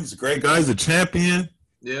guy. He's a champion.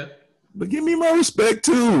 Yeah. But give me my respect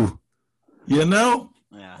too. Yeah.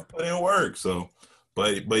 I put in work. So,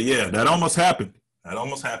 but yeah, that almost happened. That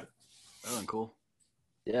was cool.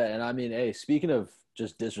 Yeah, and hey, speaking of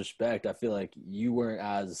just disrespect, I feel like you weren't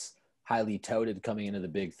as highly touted coming into the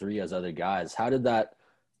Big Three as other guys. How did that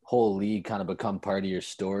whole league kind of become part of your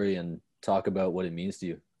story, and talk about what it means to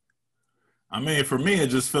you? For me, it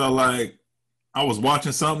just felt like I was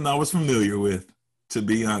watching something I was familiar with. To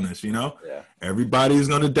be honest, everybody's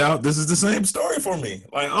gonna doubt. This is the same story for me.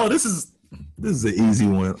 Like, oh, this is an easy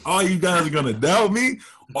one. All you guys are gonna doubt me.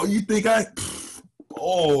 Oh, you think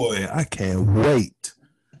boy, I can't wait.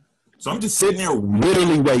 So I'm just sitting there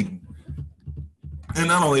literally waiting. And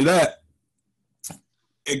not only that,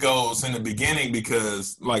 it goes in the beginning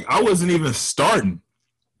because like I wasn't even starting.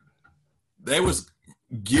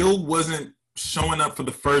 Gil wasn't showing up for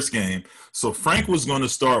the first game, so Frank was going to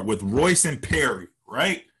start with Royce and Perry.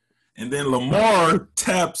 Right? And then Lamar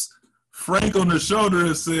taps Frank on the shoulder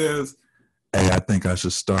and says, hey, I think I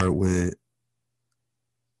should start with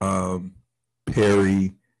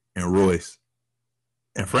Perry and Royce.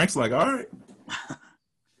 And Frank's like, all right.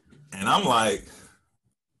 And I'm like,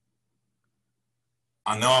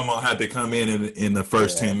 I know I'm going to have to come in the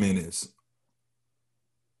first 10 minutes.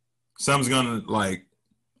 Something's going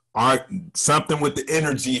to something with the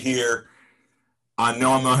energy here. I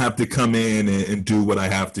know I'm going to have to come in and do what I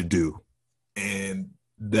have to do. And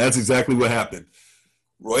that's exactly what happened.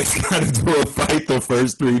 Royce got into a fight the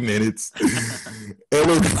first 3 minutes.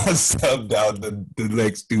 Eller got subbed out the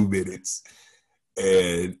next 2 minutes.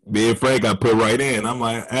 And me and Frank got put right in. I'm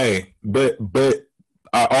like, hey, but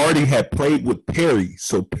I already had played with Perry,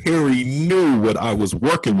 so Perry knew what I was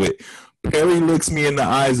working with. Perry looks me in the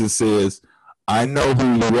eyes and says, I know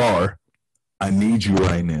who you are. I need you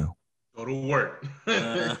right now. Go to work.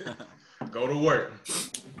 Go to work.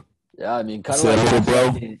 Yeah, kind of like little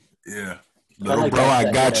bro. Yeah. Little bro,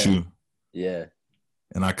 I got you. Yeah.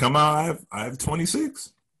 And I come out, I have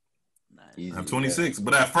 26. Nice. I have 26.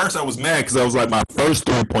 But at first I was mad because I was like, my first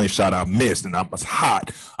 3-point shot I missed, and I was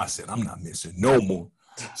hot. I said, I'm not missing no more.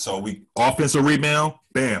 So we offensive rebound,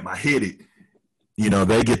 bam, I hit it.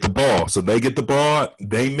 They get the ball. So they get the ball,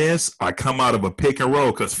 they miss. I come out of a pick and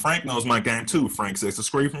roll because Frank knows my game too. Frank sets a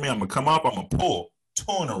screen for me. I'm going to come up, I'm going to pull 2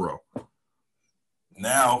 in a row.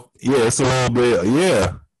 Now, yeah, it's a little bit,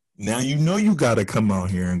 yeah. Now you know you got to come out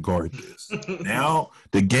here and guard this. Now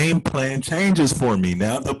the game plan changes for me.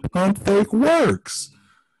 Now the pump fake works.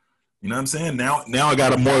 You know what I'm saying? Now I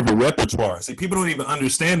got a more of a repertoire. See, people don't even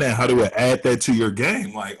understand that, how to add that to your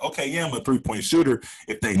game. Like, okay, yeah, I'm a 3-point shooter.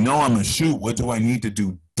 If they know I'm a shoot, what do I need to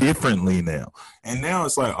do differently now? And now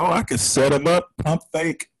it's like, oh, I can set them up, pump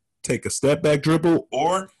fake, take a step back dribble,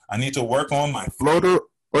 or I need to work on my floater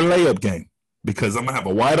or layup game because I'm going to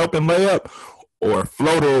have a wide open layup or a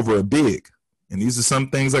floater over a big. And these are some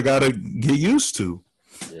things I got to get used to.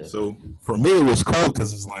 Yeah. So for me, it was cool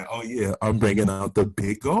because it's like, oh, yeah, I'm bringing out the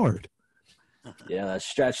big guard. Yeah, that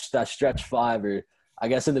stretch five, or I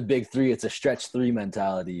guess in the big three, it's a stretch three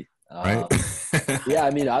mentality. Right. Yeah,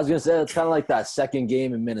 I mean, I was going to say it's kind of like that second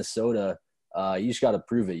game in Minnesota. You just got to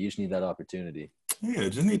prove it. You just need that opportunity. Yeah,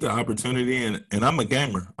 just need the opportunity. And I'm a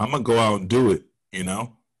gamer. I'm going to go out and do it, you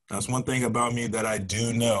know? That's one thing about me that I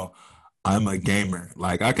do know. I'm a gamer.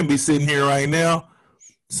 Like, I can be sitting here right now.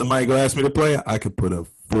 Somebody go ask me to play, I could put up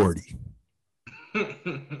 40.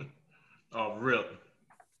 Oh, really?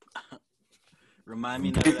 Remind me.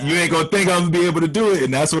 You ain't gonna think I'm gonna be able to do it,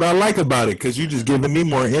 and that's what I like about it, because you just giving me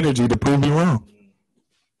more energy to prove you wrong.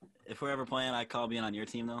 If we're ever playing, I call being on your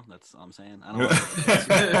team though. That's all I'm saying. I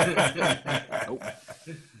don't.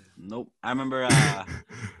 Nope. I remember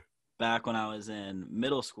back when I was in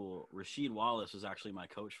middle school, Rasheed Wallace was actually my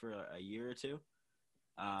coach for a year or two.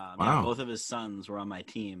 Wow. Yeah, both of his sons were on my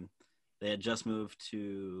team. They had just moved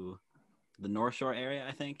to the North Shore area,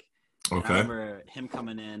 I think. Okay. I remember him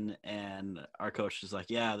coming in, and our coach was like,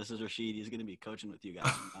 "Yeah, this is Rasheed. He's going to be coaching with you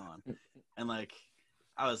guys from now on." And like,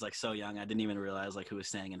 I was like so young, I didn't even realize like who was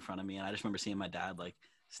standing in front of me, and I just remember seeing my dad like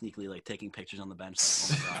sneakily like taking pictures on the bench.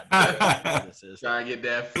 Like, oh my god, this is. Try to get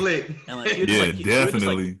that flick. And like, he would just, he would just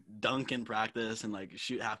like dunk in practice and like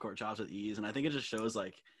shoot half court shots with ease, and I think it just shows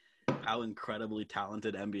like how incredibly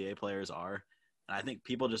talented NBA players are. And I think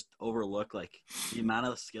people just overlook like the amount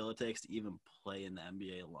of skill it takes to even play in the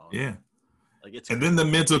NBA alone. Yeah. Like it's and then the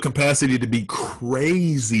mental capacity to be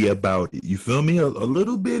crazy about it. You feel me? A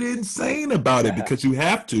little bit insane about it, because you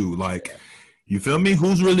have to. Like, you feel me?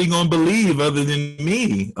 Who's really going to believe other than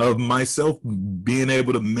me of myself being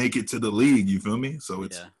able to make it to the league? You feel me? So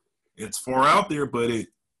it's far out there, but it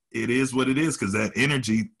is what it is, because that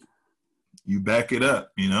energy, you back it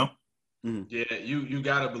up, you know? Mm-hmm. Yeah, you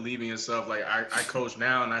gotta believe in yourself. Like I coach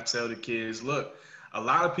now, and I tell the kids, look, a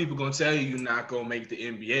lot of people gonna tell you you're not gonna make the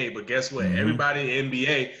NBA, but guess what? Mm-hmm. Everybody in the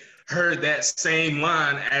NBA heard that same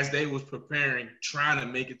line as they was preparing, trying to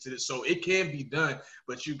make it to this. So it can be done,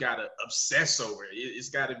 but you gotta obsess over it. It's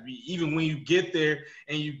gotta be, even when you get there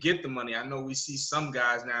and you get the money. I know we see some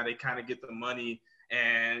guys now, they kind of get the money,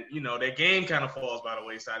 and you know their game kind of falls by the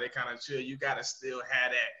wayside. They kind of chill. You gotta still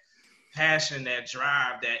have that passion, that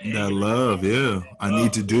drive, that love. Yeah, I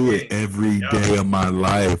need to do it every day of my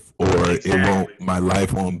life, or my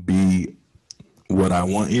life won't be what I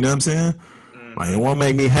want. You know what I'm saying? Mm-hmm. Like, it won't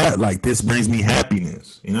make me happy. Like, this brings me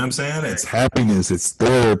happiness. You know what I'm saying? It's happiness. It's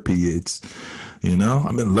therapy. It's, you know,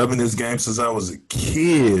 I've been loving this game since I was a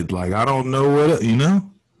kid. Like, I don't know what, you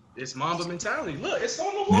know. It's Mamba mentality. Look, it's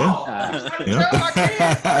on the wall. I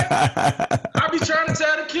be trying to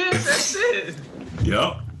tell the kids, that's it.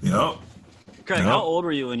 Yep. Craig, how old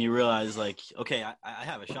were you when you realized, like, okay, I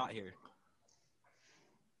have a shot here?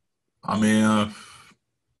 I mean,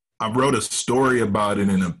 I wrote a story about it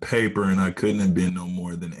in a paper, and I couldn't have been no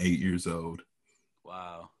more than 8 years old.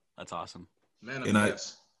 Wow, that's awesome.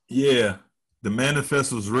 Manifest. The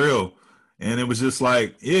manifest was real. And it was just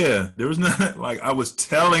like, there was not, like, I was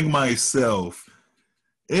telling myself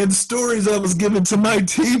in stories I was giving to my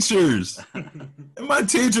teachers. And my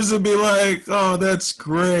teachers would be like, oh, that's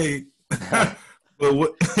great. But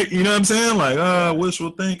what, you know what I'm saying? Like,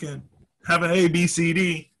 wishful thinking. Have an A, B, C,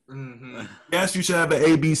 D. Mm-hmm. Yes, you should have an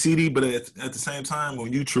A, B, C, D, but at the same time,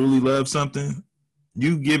 when you truly love something,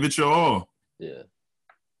 you give it your all. Yeah.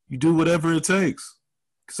 You do whatever it takes,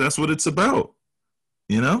 because that's what it's about,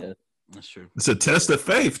 you know? Yeah. That's true. It's a test of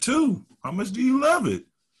faith, too. How much do you love it?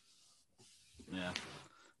 Yeah.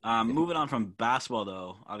 Moving on from basketball,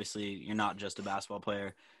 though, obviously you're not just a basketball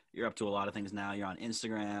player. You're up to a lot of things now. You're on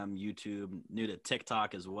Instagram, YouTube, new to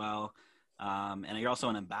TikTok as well. And you're also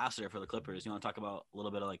an ambassador for the Clippers. You want to talk about a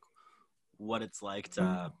little bit of, like, what it's like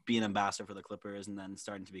to be an ambassador for the Clippers and then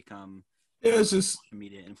starting to become it's just a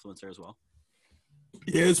media influencer as well?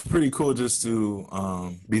 Yeah, it's pretty cool just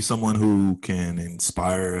to be someone who can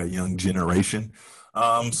inspire a young generation.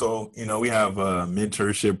 So, we have a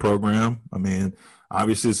mentorship program. I mean,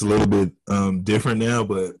 obviously it's a little bit different now,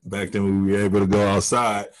 but back then we were able to go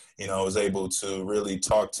outside. I was able to really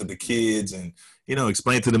talk to the kids and,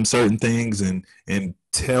 explain to them certain things and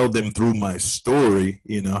tell them through my story,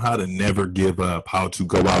 how to never give up, how to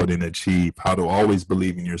go out and achieve, how to always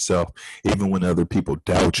believe in yourself, even when other people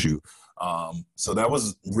doubt you. So that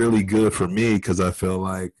was really good for me because I feel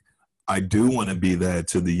like I do want to be that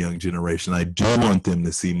to the young generation. I do want them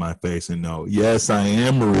to see my face and know, yes, I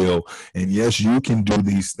am real. And yes, you can do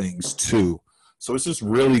these things too. So it's just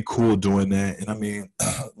really cool doing that. And I mean,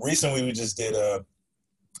 recently we just did a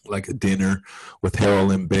dinner with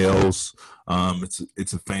Harold and Bales.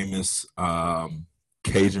 It's a famous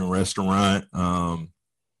Cajun restaurant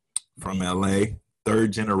from LA,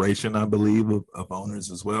 third generation, I believe, of owners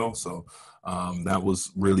as well. So that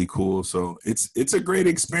was really cool. So it's a great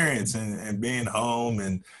experience, and being home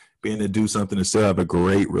and being to do something and still have a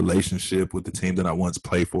great relationship with the team that I once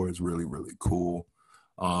played for is really, really cool.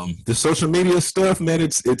 The social media stuff, man,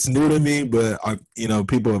 it's new to me, but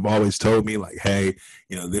people have always told me like, hey,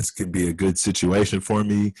 this could be a good situation for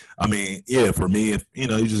me. I mean, yeah, for me, if you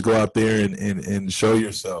just go out there and show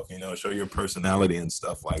yourself, show your personality and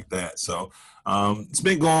stuff like that. So it's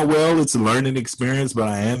been going well. It's a learning experience, but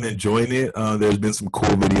I am enjoying it. There's been some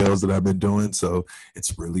cool videos that I've been doing, so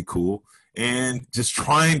it's really cool. And just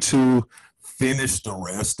trying to finish the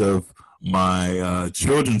rest of my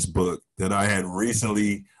children's book that I had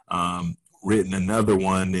recently written another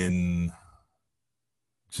one in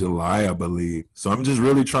July, I believe. So I'm just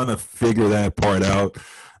really trying to figure that part out.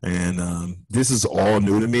 And this is all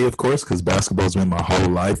new to me, of course, because basketball's been my whole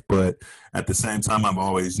life. But at the same time, I've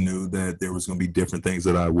always knew that there was going to be different things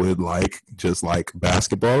that I would like, just like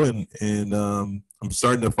basketball. And I'm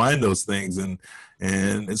starting to find those things, and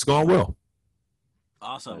it's going well.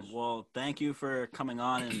 Awesome. Well, thank you for coming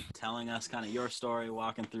on and telling us kind of your story,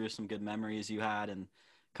 walking through some good memories you had and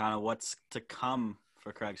kind of what's to come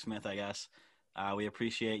for Craig Smith, I guess. We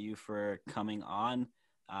appreciate you for coming on.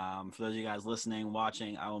 For those of you guys listening,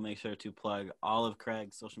 watching, I will make sure to plug all of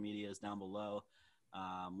Craig's social medias down below,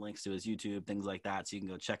 links to his YouTube, things like that, so you can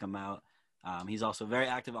go check him out. He's also very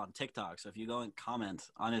active on TikTok, so if you go and comment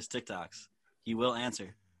on his TikToks, he will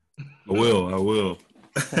answer. I will.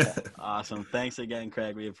 Awesome. Thanks again,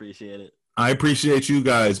 Craig. We appreciate it. I appreciate you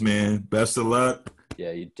guys, man. Best of luck.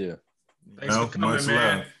 Yeah, you too. Thanks for coming,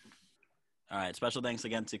 man. Love. All right. Special thanks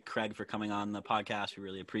again to Craig for coming on the podcast. We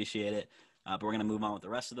really appreciate it. But we're going to move on with the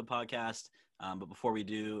rest of the podcast. But before we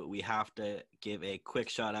do, we have to give a quick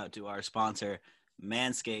shout out to our sponsor,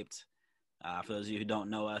 Manscaped. For those of you who don't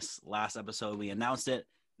know us, last episode we announced it.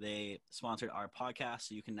 They sponsored our podcast,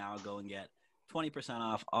 so you can now go and get 20%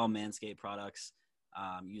 off all Manscaped products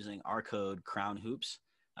using our code CrownHoops.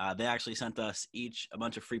 They actually sent us each a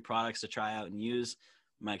bunch of free products to try out and use.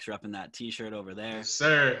 Mike's repping that T-shirt over there. Yes,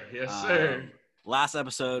 sir. Yes, sir. Last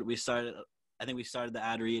episode, I think we started the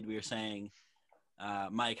ad read. We were saying,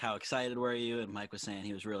 Mike, how excited were you? And Mike was saying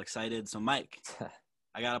he was real excited. So, Mike,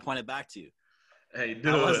 I got to point it back to you. Hey,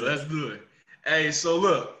 let's do it. Hey, so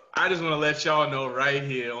look, I just want to let y'all know right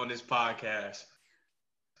here on this podcast,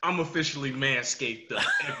 I'm officially manscaped up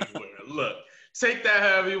everywhere. Look, take that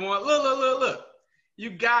however you want. Look. You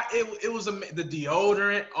got it. It was the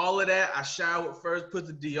deodorant, all of that. I showered first, put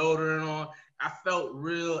the deodorant on. I felt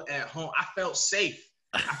real at home. I felt safe.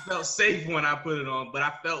 I felt safe when I put it on, but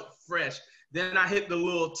I felt fresh. Then I hit the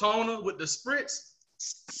little toner with the spritz.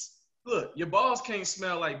 Look, your balls can't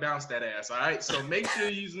smell like bounce that ass, all right? So make sure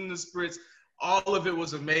you're using the spritz. All of it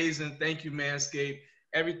was amazing. Thank you, Manscaped.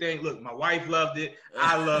 Everything. Look, my wife loved it.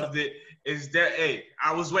 I loved it.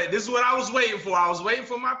 I was waiting. This is what I was waiting for. I was waiting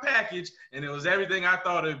for my package, and it was everything I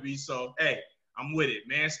thought it'd be. So, hey, I'm with it.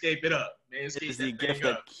 Manscape it up. Manscape is the gift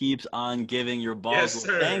that keeps on giving your balls. Yes,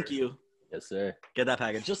 sir. Thank you. Yes, sir. Get that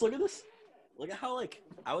package. Just look at this. Look at how,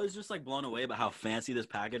 I was just, blown away by how fancy this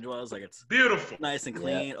package was. It's beautiful. Nice and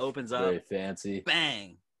clean. Yeah, opens up. Very fancy.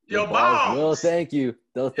 Bang. Your balls. Well, thank you.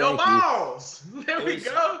 Your balls. There we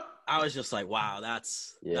go. I was just like, wow,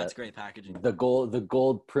 that's great packaging. The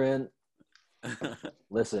gold print.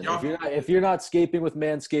 Listen, if you're not scaping with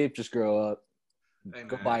Manscaped, just grow up. Hey,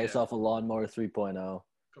 go buy yourself a lawnmower 3.0.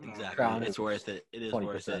 Exactly. It's worth it. It is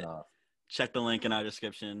worth it. Off. Check the link in our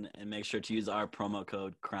description and make sure to use our promo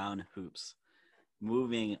code CrownHoops.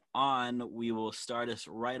 Moving on, we will start us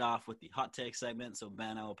right off with the hot take segment. So,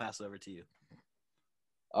 Ben, I will pass it over to you.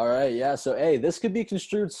 All right, yeah. So, hey, this could be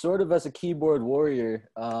construed sort of as a keyboard warrior.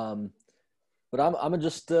 But I'm gonna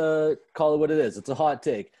just call it what it is. It's a hot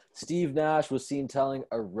take. Steve Nash was seen telling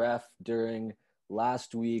a ref during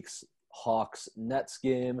last week's Hawks Nets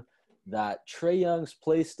game that Trae Young's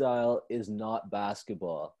play style is not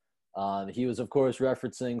basketball. He was, of course,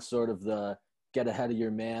 referencing sort of the get ahead of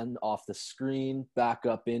your man off the screen, back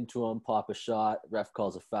up into him, pop a shot, ref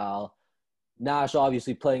calls a foul. Nash,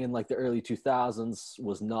 obviously playing in like the early 2000s,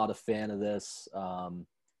 was not a fan of this.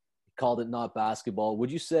 Called it not basketball.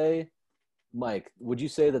 Would you say, Mike,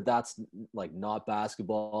 that that's like not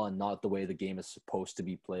basketball and not the way the game is supposed to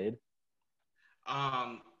be played?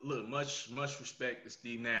 Look, much respect to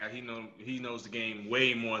Steve Nash. He knows the game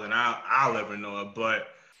way more than I'll ever know it, but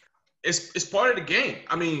it's part of the game.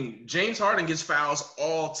 I mean, James Harden gets fouls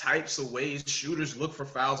all types of ways. Shooters look for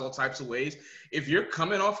fouls all types of ways. If you're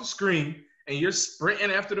coming off a screen and you're sprinting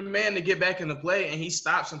after the man to get back into play and he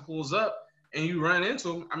stops and pulls up and you run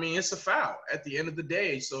into him, I mean, it's a foul at the end of the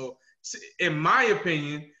day. So in my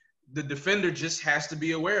opinion, the defender just has to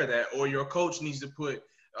be aware of that, or your coach needs to put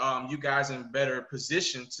you guys in better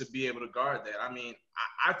position to be able to guard that. I mean,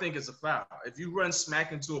 I think it's a foul. If you run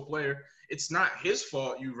smack into a player, it's not his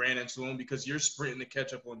fault you ran into him because you're sprinting to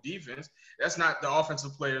catch up on defense. That's not the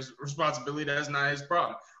offensive player's responsibility. That's not his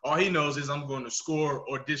problem. All he knows is I'm going to score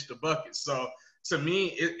or dish the bucket. So to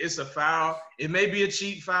me, it's a foul. It may be a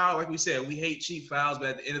cheap foul. Like we said, we hate cheap fouls, but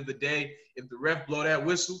at the end of the day, if the ref blow that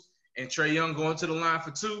whistle and Trae Young going to the line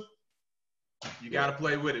for two, you got to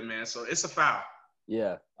play with it, man. So it's a foul.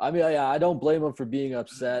 Yeah. I mean, I don't blame him for being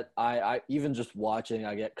upset. I even just watching,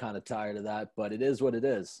 I get kind of tired of that, but it is what it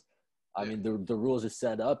is. I mean, the rules are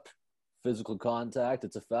set up, physical contact,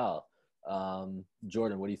 it's a foul.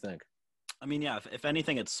 Jordan, what do you think? I mean, yeah, if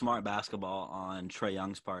anything, it's smart basketball on Trae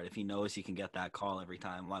Young's part. If he knows he can get that call every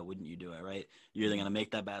time, why wouldn't you do it, right? You're either going to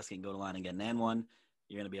make that basket and go to line and get an and one,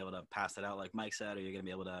 you're going to be able to pass it out like Mike said, or you're going to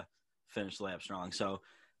be able to finish the layup strong. So,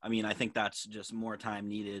 I mean, I think that's just more time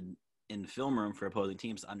needed in film room for opposing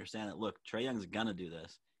teams to understand that, look, Trae Young's going to do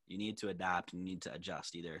this. You need to adapt and you need to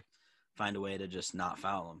adjust, either find a way to just not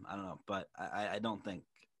foul him. I don't know, but I don't think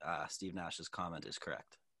Steve Nash's comment is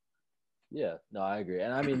correct. Yeah, no, I agree.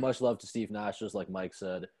 And I mean, much love to Steve Nash, just like Mike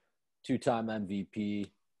said, 2-time MVP.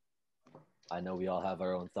 I know we all have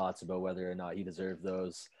our own thoughts about whether or not he deserved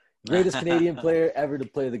those. Greatest Canadian player ever to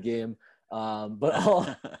play the game. But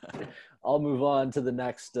I'll move on to the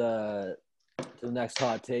next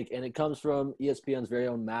hot take, and it comes from ESPN's very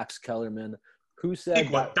own Max Kellerman, who said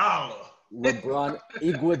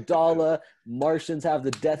Iguodala, Martians have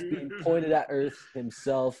the death beam pointed at Earth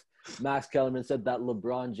himself. Max Kellerman said that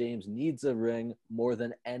LeBron James needs a ring more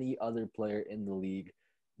than any other player in the league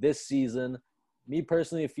this season. Me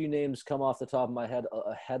personally, a few names come off the top of my head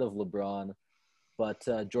ahead of LeBron. But,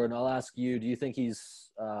 Jordan, I'll ask you, do you think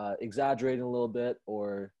he's exaggerating a little bit,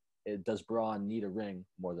 or does Bron need a ring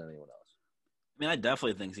more than anyone else? I mean, I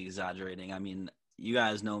definitely think he's exaggerating. I mean, you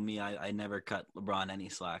guys know me. I never cut LeBron any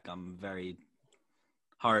slack. I'm very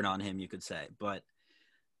hard on him, you could say. But,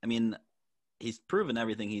 I mean, he's proven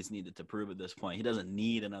everything he's needed to prove at this point. He doesn't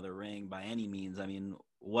need another ring by any means. I mean,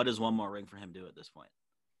 what does one more ring for him do at this point?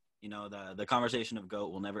 You know, the conversation of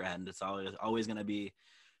GOAT will never end. It's always going to be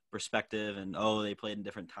perspective and, they played in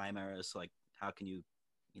different time eras. Like, how can you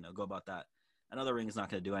go about that? Another ring is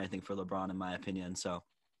not going to do anything for LeBron, in my opinion. So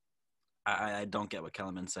I don't get what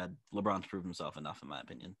Kellerman said. LeBron's proved himself enough, in my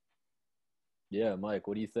opinion. Yeah, Mike,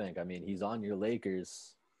 what do you think? I mean, he's on your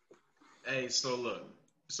Lakers. Hey, so look.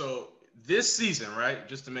 So this season, right,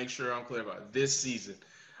 just to make sure I'm clear about it, this season,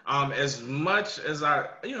 as much as I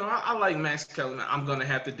like Max Kellerman, I'm going to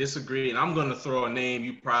have to disagree, and I'm going to throw a name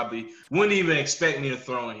you probably wouldn't even expect me to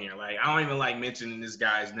throw in here. Like, I don't even like mentioning this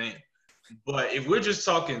guy's name. But if we're just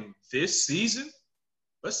talking this season,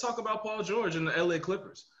 let's talk about Paul George and the LA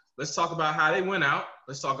Clippers. Let's talk about how they went out.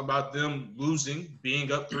 Let's talk about them losing,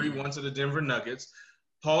 being up 3-1 to the Denver Nuggets.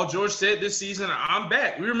 Paul George said this season, I'm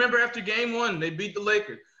back. We remember after game 1, they beat the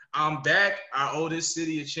Lakers. I'm back. I owe this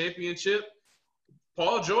city a championship.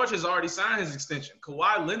 Paul George has already signed his extension.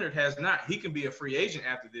 Kawhi Leonard has not. He can be a free agent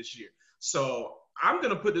after this year. So I'm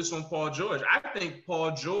going to put this on Paul George. I think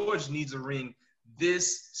Paul George needs a ring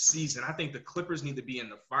this season. I think the Clippers need to be in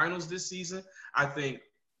the finals this season. I think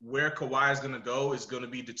where Kawhi is going to go is going to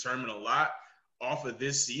be determined a lot off of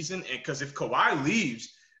this season. And because if Kawhi leaves,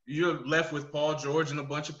 you're left with Paul George and a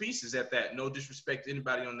bunch of pieces at that. No disrespect to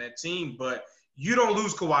anybody on that team, but you don't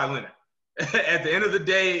lose Kawhi Leonard. At the end of the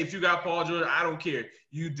day, if you got Paul George, I don't care.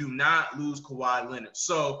 You do not lose Kawhi Leonard.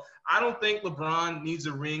 So I don't think LeBron needs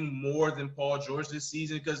a ring more than Paul George this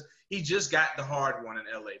season because he just got the hard one in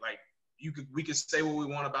LA. Like we could say what we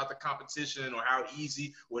want about the competition or how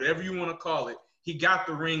easy, whatever you want to call it. He got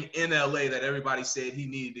the ring in LA that everybody said he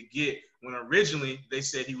needed to get when originally they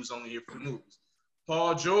said he was only here for the movies.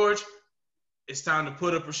 Paul George, it's time to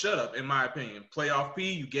put up or shut up, in my opinion. Playoff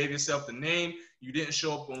P, you gave yourself the name. You didn't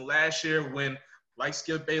show up on last year when, like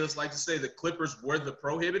Skip Bayless likes to say, the Clippers were the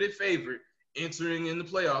prohibited favorite entering in the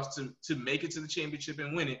playoffs to make it to the championship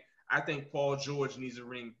and win it. I think Paul George needs a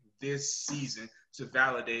ring this season to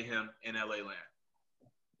validate him in LA land.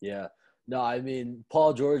 Yeah. No, I mean,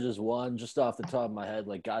 Paul George is one just off the top of my head,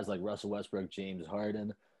 like guys like Russell Westbrook, James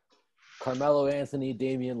Harden, Carmelo Anthony,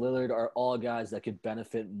 Damian Lillard are all guys that could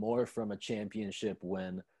benefit more from a championship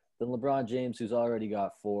win than LeBron James, who's already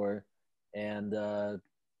got 4. And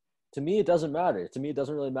to me, it doesn't matter. To me, it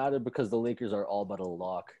doesn't really matter because the Lakers are all but a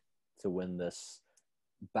lock to win this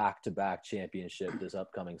back-to-back championship this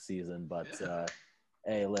upcoming season. But,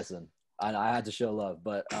 hey, listen, I had to show love.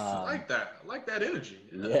 But I like that. I like that energy.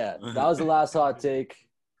 Yeah, that was the last hot take.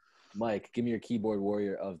 Mike, give me your keyboard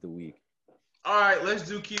warrior of the week. All right, let's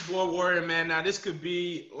do keyboard warrior, man. Now, this could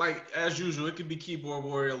be, like, as usual, it could be keyboard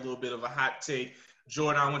warrior, a little bit of a hot take.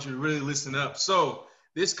 Jordan, I want you to really listen up. So,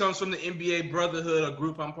 this comes from the NBA Brotherhood, a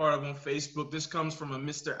group I'm part of on Facebook. This comes from a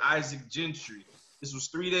Mr. Isaac Gentry. This was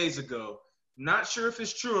 3 days ago. Not sure if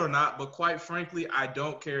it's true or not, but quite frankly, I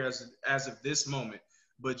don't care as of this moment.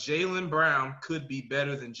 But Jaylen Brown could be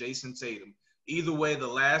better than Jason Tatum. Either way, the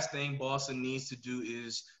last thing Boston needs to do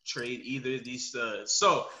is trade either of these studs.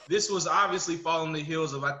 So this was obviously following the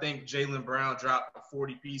heels of, I think, Jaylen Brown dropped a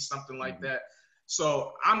 40-piece, something like that.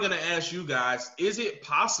 So I'm going to ask you guys, is it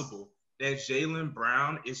possible that Jaylen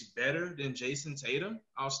Brown is better than Jason Tatum?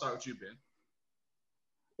 I'll start with you, Ben.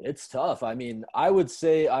 It's tough. I mean, I would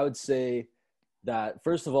say that,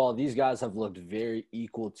 first of all, these guys have looked very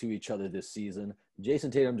equal to each other this season.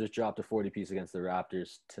 Jason Tatum just dropped a 40-piece against the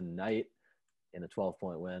Raptors tonight in a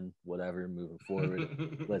 12-point win, whatever, moving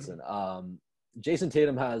forward. Listen, Jason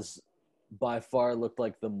Tatum has by far looked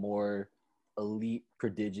like the more elite,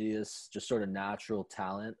 prodigious, just sort of natural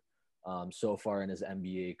talent so far in his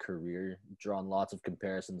NBA career. Drawn lots of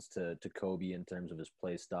comparisons to Kobe in terms of his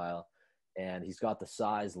play style. And he's got the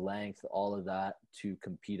size, length, all of that to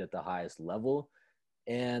compete at the highest level.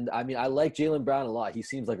 And, I mean, I like Jaylen Brown a lot. He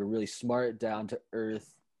seems like a really smart,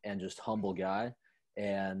 down-to-earth, and just humble guy.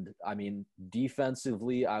 And, I mean,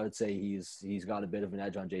 defensively, I would say he's got a bit of an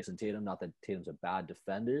edge on Jason Tatum. Not that Tatum's a bad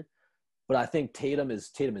defender. But I think Tatum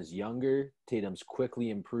is younger. Tatum's quickly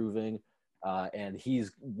improving. And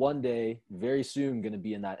he's one day, very soon, going to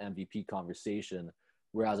be in that MVP conversation.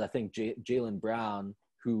 Whereas I think Jaylen Brown,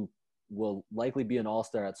 who will likely be an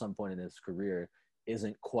all-star at some point in his career,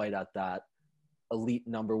 isn't quite at that elite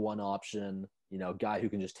number one option, guy who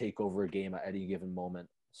can just take over a game at any given moment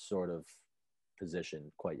sort of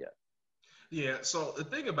position quite yet. Yeah, so the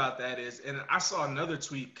thing about that is, and I saw another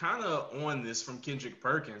tweet kind of on this from Kendrick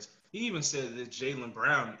Perkins. He even said that Jaylen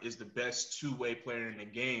Brown is the best two-way player in the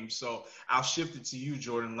game. So I'll shift it to you,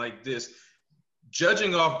 Jordan, like this.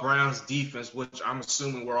 Judging off Brown's defense, which I'm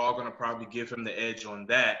assuming we're all going to probably give him the edge on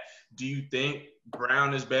that, do you think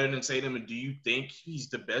Brown is better than Tatum, and do you think he's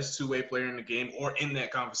the best two-way player in the game or in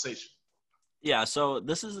that conversation? Yeah, so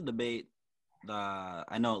this is a debate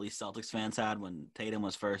I know at least Celtics fans had when Tatum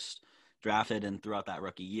was first drafted, and throughout that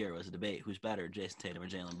rookie year it was a debate, who's better, Jason Tatum or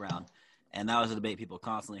Jaylen Brown? And that was a debate people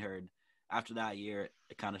constantly heard. After that year,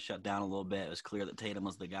 it kind of shut down a little bit. It was clear that Tatum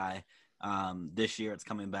was the guy. This year it's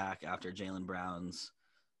coming back after Jaylen Brown's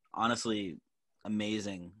honestly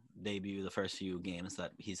amazing debut the first few games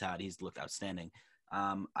that he's had. He's looked outstanding.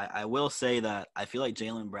 I will say that I feel like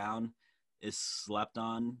Jaylen Brown is slept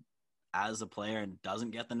on as a player and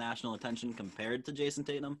doesn't get the national attention compared to Jason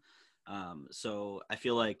Tatum. So I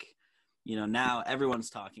feel like, now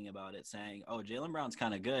everyone's talking about it, saying, oh, Jaylen Brown's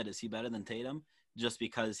kind of good. Is he better than Tatum? Just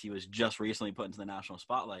because he was just recently put into the national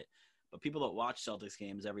spotlight. But people that watch Celtics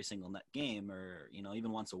games every single game or,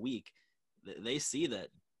 even once a week, they see that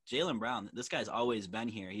Jaylen Brown, this guy's always been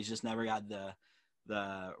here. He's just never got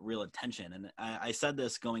the real attention. And I said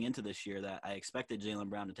this going into this year that I expected Jaylen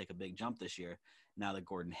Brown to take a big jump this year now that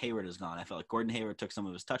Gordon Hayward is gone. I felt like Gordon Hayward took some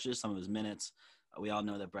of his touches, some of his minutes. We all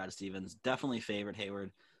know that Brad Stevens definitely favored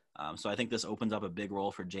Hayward. So I think this opens up a big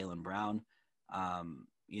role for Jaylen Brown.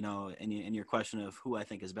 In your question of who I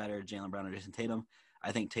think is better, Jaylen Brown or Jason Tatum,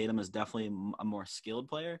 I think Tatum is definitely a more skilled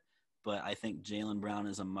player, but I think Jaylen Brown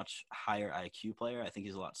is a much higher IQ player. I think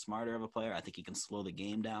he's a lot smarter of a player. I think he can slow the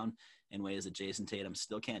game down in ways that Jason Tatum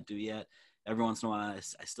still can't do yet. Every once in a while,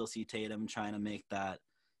 I still see Tatum trying to make that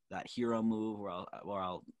hero move where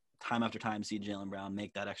I'll time after time see Jaylen Brown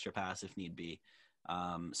make that extra pass if need be.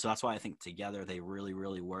 So that's why I think together they really,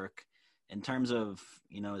 really work. In terms of,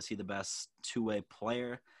 is he the best two-way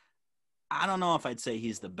player? I don't know if I'd say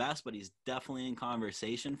he's the best, but he's definitely in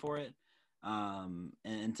conversation for it.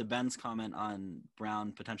 And to Ben's comment on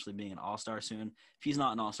Brown potentially being an all-star soon, if he's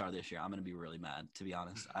not an all-star this year, I'm going to be really mad, to be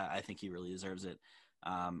honest. I think he really deserves it.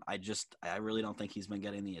 I really don't think he's been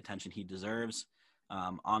getting the attention he deserves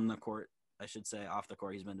on the court. I should say off the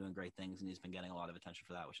court, he's been doing great things and he's been getting a lot of attention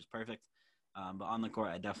for that, which is perfect. But on the court,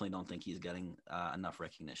 I definitely don't think he's getting enough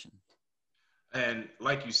recognition. And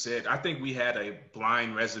like you said, I think we had a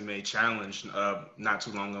blind resume challenge not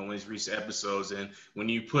too long ago when we reached episodes. And when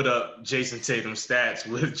you put up Jason Tatum's stats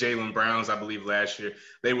with Jaylen Brown's, I believe last year,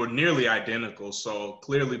 they were nearly identical. So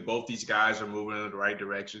clearly both these guys are moving in the right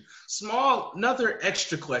direction. Another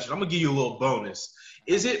extra question. I'm going to give you a little bonus.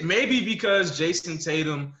 Is it maybe because Jason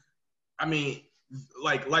Tatum, I mean,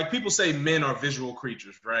 like people say men are visual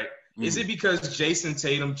creatures, right? Mm-hmm. Is it because Jason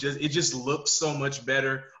Tatum just looks so much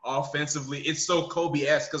better offensively? It's so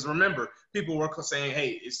Kobe-esque. Because remember, people were saying,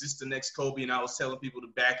 hey, is this the next Kobe? And I was telling people to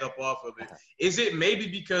back up off of it. Is it maybe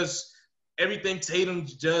because everything Tatum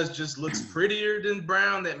does just looks prettier than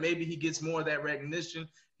Brown, that maybe he gets more of that recognition?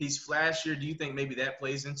 He's flashier. Do you think maybe that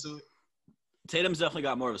plays into it? Tatum's definitely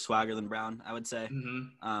got more of a swagger than Brown, I would say.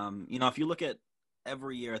 Mm-hmm. If you look at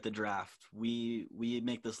every year at the draft, we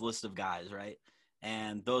make this list of guys, right?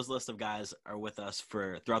 And those list of guys are with us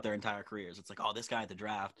throughout their entire careers. It's like, oh, this guy at the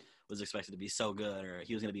draft was expected to be so good, or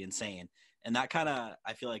he was going to be insane. And that kind of,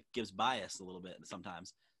 I feel like, gives bias a little bit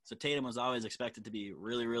sometimes. So Tatum was always expected to be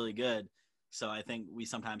really, really good. So I think we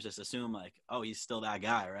sometimes just assume, like, oh, he's still that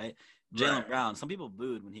guy, right? Jaylen Brown, some people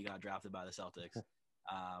booed when he got drafted by the Celtics.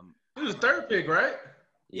 He was third pick, right?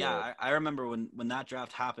 Yeah, I remember when that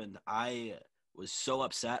draft happened, I was so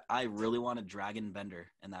upset. I really wanted Dragon Bender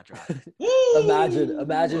in that draft. Imagine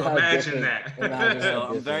that. So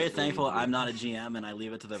I'm very thankful I'm not a GM and I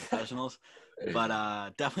leave it to the professionals,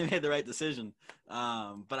 but definitely made the right decision.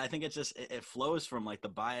 But I think it flows from like the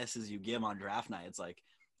biases you give on draft night. It's like,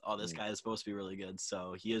 oh, this guy is supposed to be really good,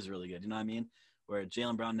 so he is really good. You know what I mean? Where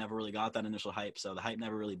Jaylen Brown never really got that initial hype, so the hype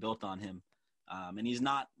never really built on him. And he's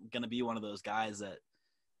not going to be one of those guys that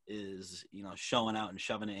is, showing out and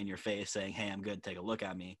shoving it in your face saying, hey, I'm good, take a look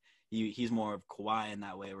at me. He's more of Kawhi in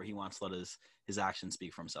that way, where he wants to let his actions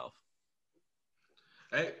speak for himself.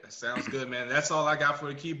 Hey, that sounds good, man. That's all I got for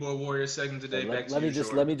the Keyboard Warrior segment today. Let me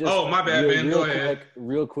just. Oh, my bad, man. Go ahead.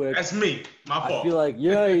 Real quick. That's me. My fault. I feel like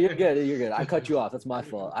you're good. You're good. I cut you off. That's my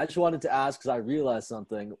fault. I just wanted to ask, because I realized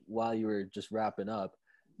something while you were just wrapping up.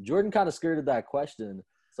 Jordan kind of skirted that question.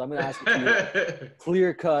 So I'm going to ask you,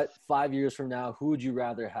 clear cut, 5 years from now, who would you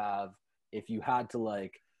rather have if you had to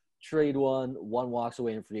trade one walks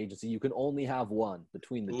away in free agency? You can only have one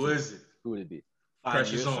between the two. Who is it? Who would it be?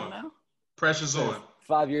 Pressure's on. Pressure's on.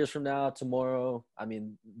 5 years from now, tomorrow. I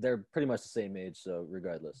mean, they're pretty much the same age, so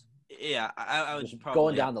regardless. Yeah, I would just probably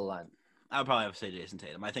going down the line. I would probably have to say Jason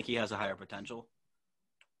Tatum. I think he has a higher potential.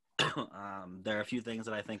 There are a few things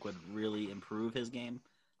that I think would really improve his game.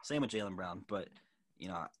 Same with Jaylen Brown, but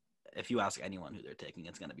if you ask anyone who they're taking,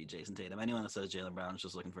 it's going to be Jason Tatum. Anyone that says Jaylen Brown is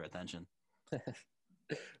just looking for attention.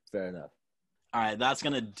 Fair enough. All right, that's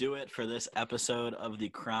going to do it for this episode of the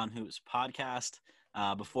Crown Hoops podcast.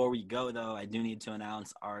 Before we go, though, I do need to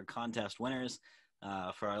announce our contest winners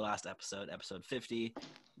for our last episode, episode 50.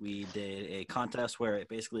 We did a contest where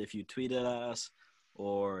basically if you tweeted us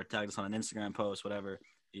or tagged us on an Instagram post, whatever,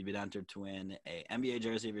 you'd be entered to win a NBA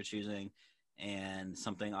jersey of your choosing and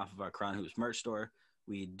something off of our Crown Hoops merch store.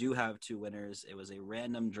 We do have two winners. It was a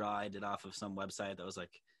random draw I did off of some website that was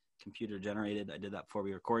computer generated. I did that before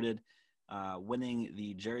we recorded. Winning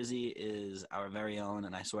the jersey is our very own,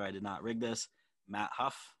 and I swear I did not rig this, Matt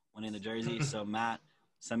Huff winning the jersey. So Matt,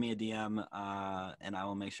 send me a DM and I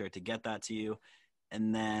will make sure to get that to you.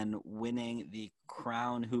 And then winning the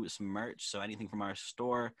Crown Hoops merch, so anything from our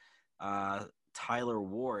store, Tyler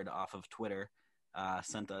Ward off of Twitter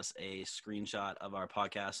sent us a screenshot of our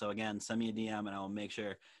podcast. So again, send me a DM and I will make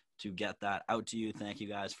sure to get that out to you. Thank you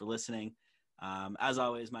guys for listening. As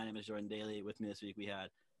always, my name is Jordan Daly. With me this week we had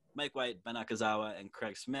Mike White, Ben Akazawa, and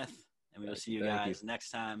Craig Smith. And we will see you guys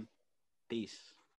next time. Peace.